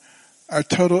God are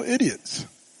total idiots.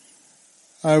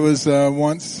 I was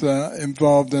once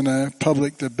involved in a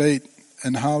public debate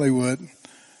in Hollywood.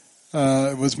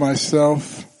 It was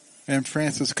myself and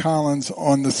Francis Collins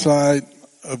on the side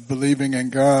of believing in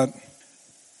God,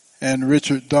 and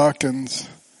Richard Dawkins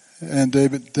and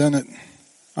David Dennett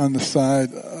on the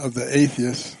side of the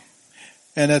atheists.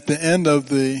 And at the end of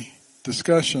the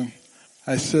discussion,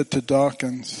 I said to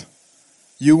Dawkins,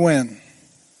 "You win,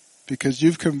 because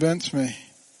you've convinced me.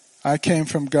 I came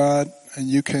from God and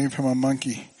you came from a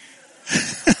monkey."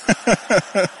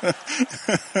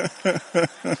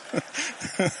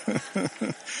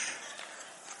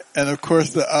 And of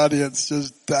course the audience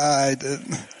just died.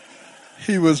 And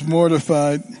he was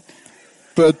mortified.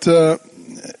 But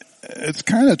it's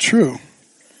kind of true.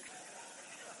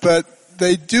 But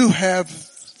they do have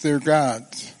their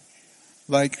gods,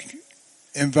 like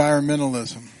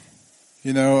environmentalism.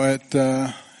 You know, at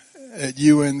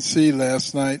UNC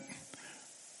last night,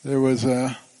 there was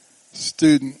a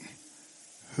student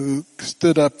who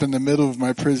stood up in the middle of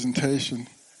my presentation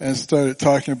and started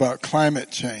talking about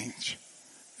climate change.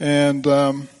 And,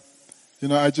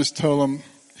 I just told him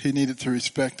he needed to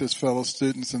respect his fellow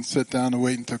students and sit down and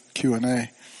wait until Q&A,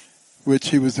 which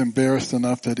he was embarrassed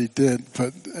enough that he did.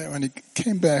 But when he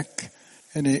came back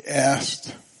and he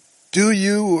asked, "Do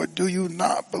you or do you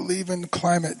not believe in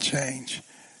climate change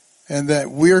and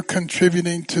that we're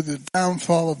contributing to the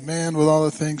downfall of man with all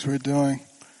the things we're doing?"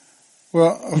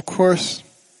 Well, of course,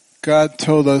 God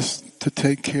told us to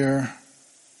take care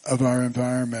of our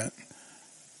environment.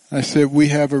 I said we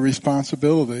have a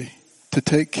responsibility to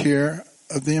take care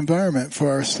of the environment for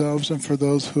ourselves and for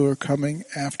those who are coming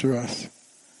after us.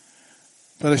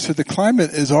 But I said the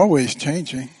climate is always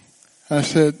changing. I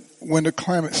said when the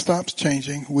climate stops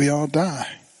changing, we all die.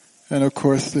 And of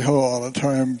course the whole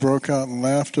auditorium broke out in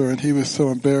laughter, and he was so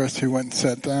embarrassed he went and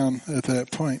sat down at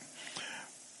that point.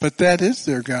 But that is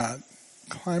their God,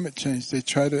 climate change. They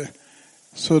try to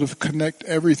sort of connect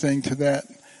everything to that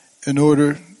in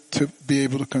order to be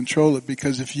able to control it,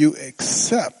 because if you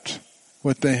accept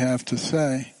what they have to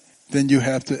say, then you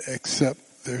have to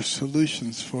accept their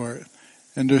solutions for it.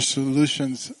 And their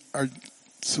solutions are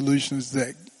solutions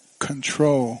that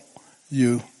control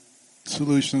you.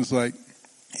 Solutions like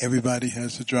everybody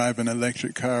has to drive an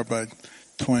electric car by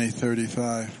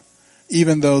 2035,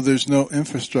 even though there's no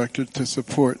infrastructure to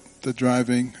support the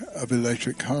driving of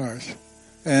electric cars.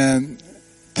 And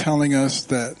telling us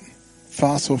that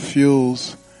fossil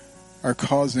fuels are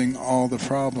causing all the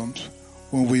problems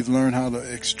when we've learned how to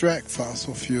extract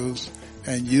fossil fuels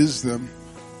and use them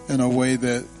in a way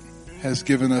that has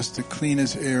given us the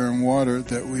cleanest air and water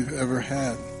that we've ever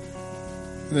had.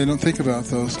 They don't think about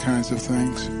those kinds of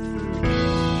things.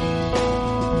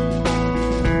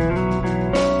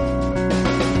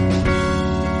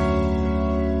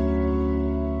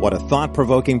 What a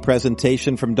thought-provoking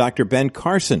presentation from Dr. Ben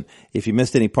Carson. If you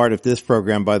missed any part of this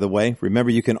program, by the way, remember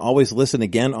you can always listen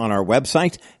again on our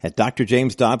website at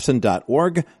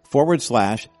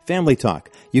drjamesdobson.org/Family Talk.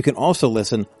 You can also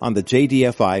listen on the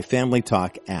JDFI Family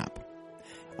Talk app.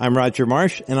 I'm Roger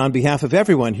Marsh, and on behalf of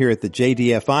everyone here at the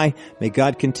JDFI, may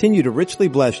God continue to richly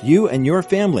bless you and your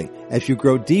family as you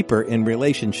grow deeper in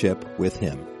relationship with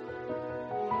Him.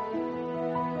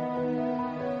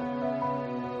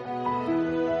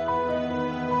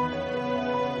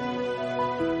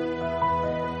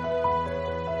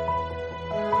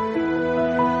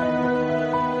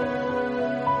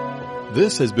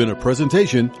 This has been a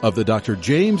presentation of the Dr.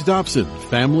 James Dobson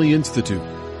Family Institute.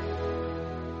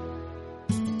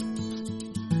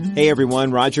 Hey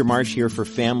everyone, Roger Marsh here for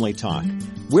Family Talk.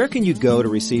 Where can you go to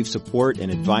receive support and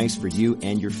advice for you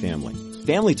and your family?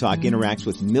 Family Talk interacts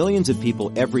with millions of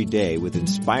people every day with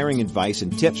inspiring advice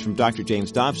and tips from Dr.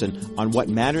 James Dobson on what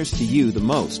matters to you the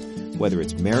most. Whether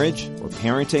it's marriage or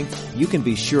parenting, you can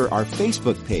be sure our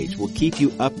Facebook page will keep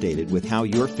you updated with how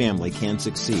your family can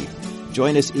succeed.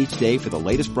 Join us each day for the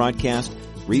latest broadcast,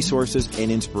 resources,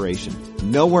 and inspiration.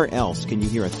 Nowhere else can you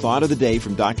hear a thought of the day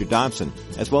from Dr. Dobson,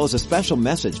 as well as a special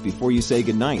message before you say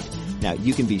goodnight. Now,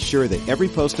 you can be sure that every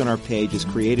post on our page is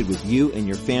created with you and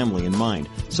your family in mind.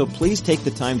 So please take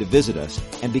the time to visit us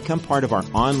and become part of our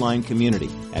online community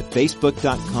at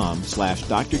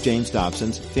facebook.com/Dr. James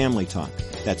Dobson's Family Talk.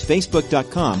 That's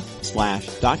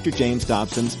facebook.com/Dr. James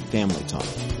Dobson's Family Talk.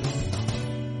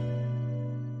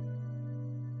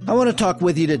 I want to talk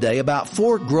with you today about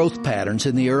 4 growth patterns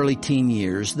in the early teen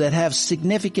years that have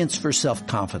significance for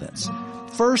self-confidence.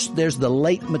 First, there's the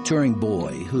late maturing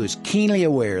boy who is keenly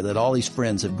aware that all his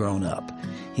friends have grown up.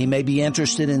 He may be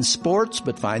interested in sports,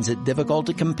 but finds it difficult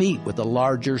to compete with the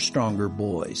larger, stronger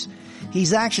boys.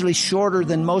 He's actually shorter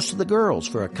than most of the girls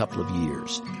for a couple of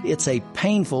years. It's a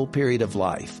painful period of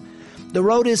life. The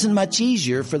road isn't much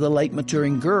easier for the late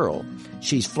maturing girl.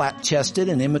 She's flat-chested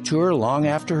and immature long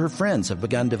after her friends have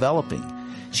begun developing.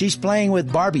 She's playing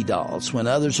with Barbie dolls when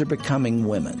others are becoming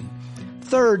women.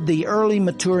 Third, the early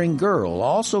maturing girl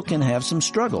also can have some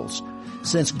struggles.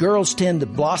 Since girls tend to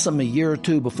blossom a year or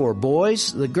two before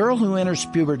boys, the girl who enters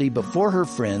puberty before her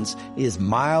friends is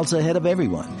miles ahead of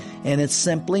everyone, and it's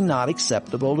simply not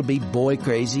acceptable to be boy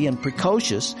crazy and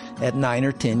precocious at 9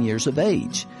 or 10 years of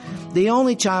age. The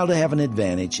only child to have an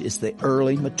advantage is the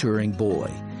early maturing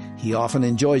boy. He often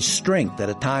enjoys strength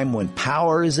at a time when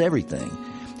power is everything.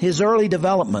 His early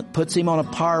development puts him on a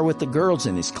par with the girls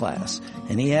in his class,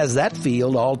 and he has that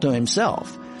field all to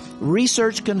himself.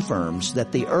 Research confirms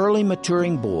that the early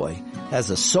maturing boy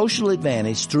has a social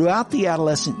advantage throughout the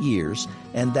adolescent years,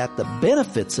 and that the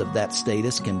benefits of that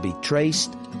status can be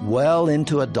traced well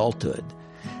into adulthood.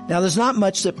 Now, there's not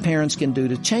much that parents can do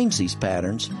to change these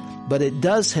patterns, but it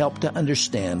does help to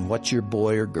understand what your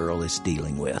boy or girl is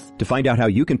dealing with. To find out how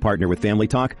you can partner with Family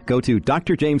Talk, go to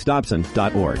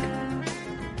drjamesdobson.org.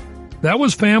 That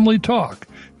was Family Talk,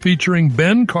 featuring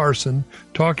Ben Carson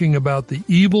talking about the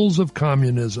evils of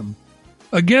communism.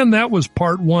 Again, that was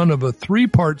part 1 of a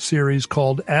 3-part series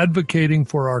called Advocating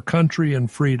for Our Country and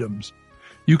Freedoms.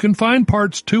 You can find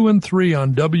parts 2 and 3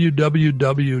 on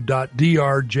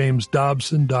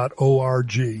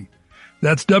www.drjamesdobson.org.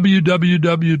 That's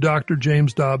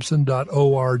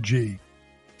www.drjamesdobson.org.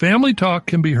 Family Talk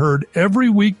can be heard every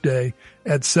weekday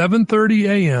at 7:30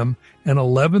 a.m. and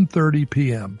 11:30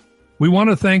 p.m. We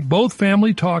want to thank both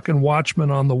Family Talk and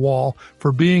Watchmen on the Wall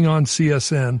for being on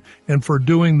CSN and for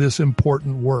doing this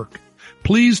important work.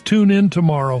 Please tune in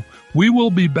tomorrow. We will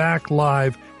be back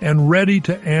live and ready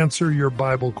to answer your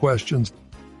Bible questions.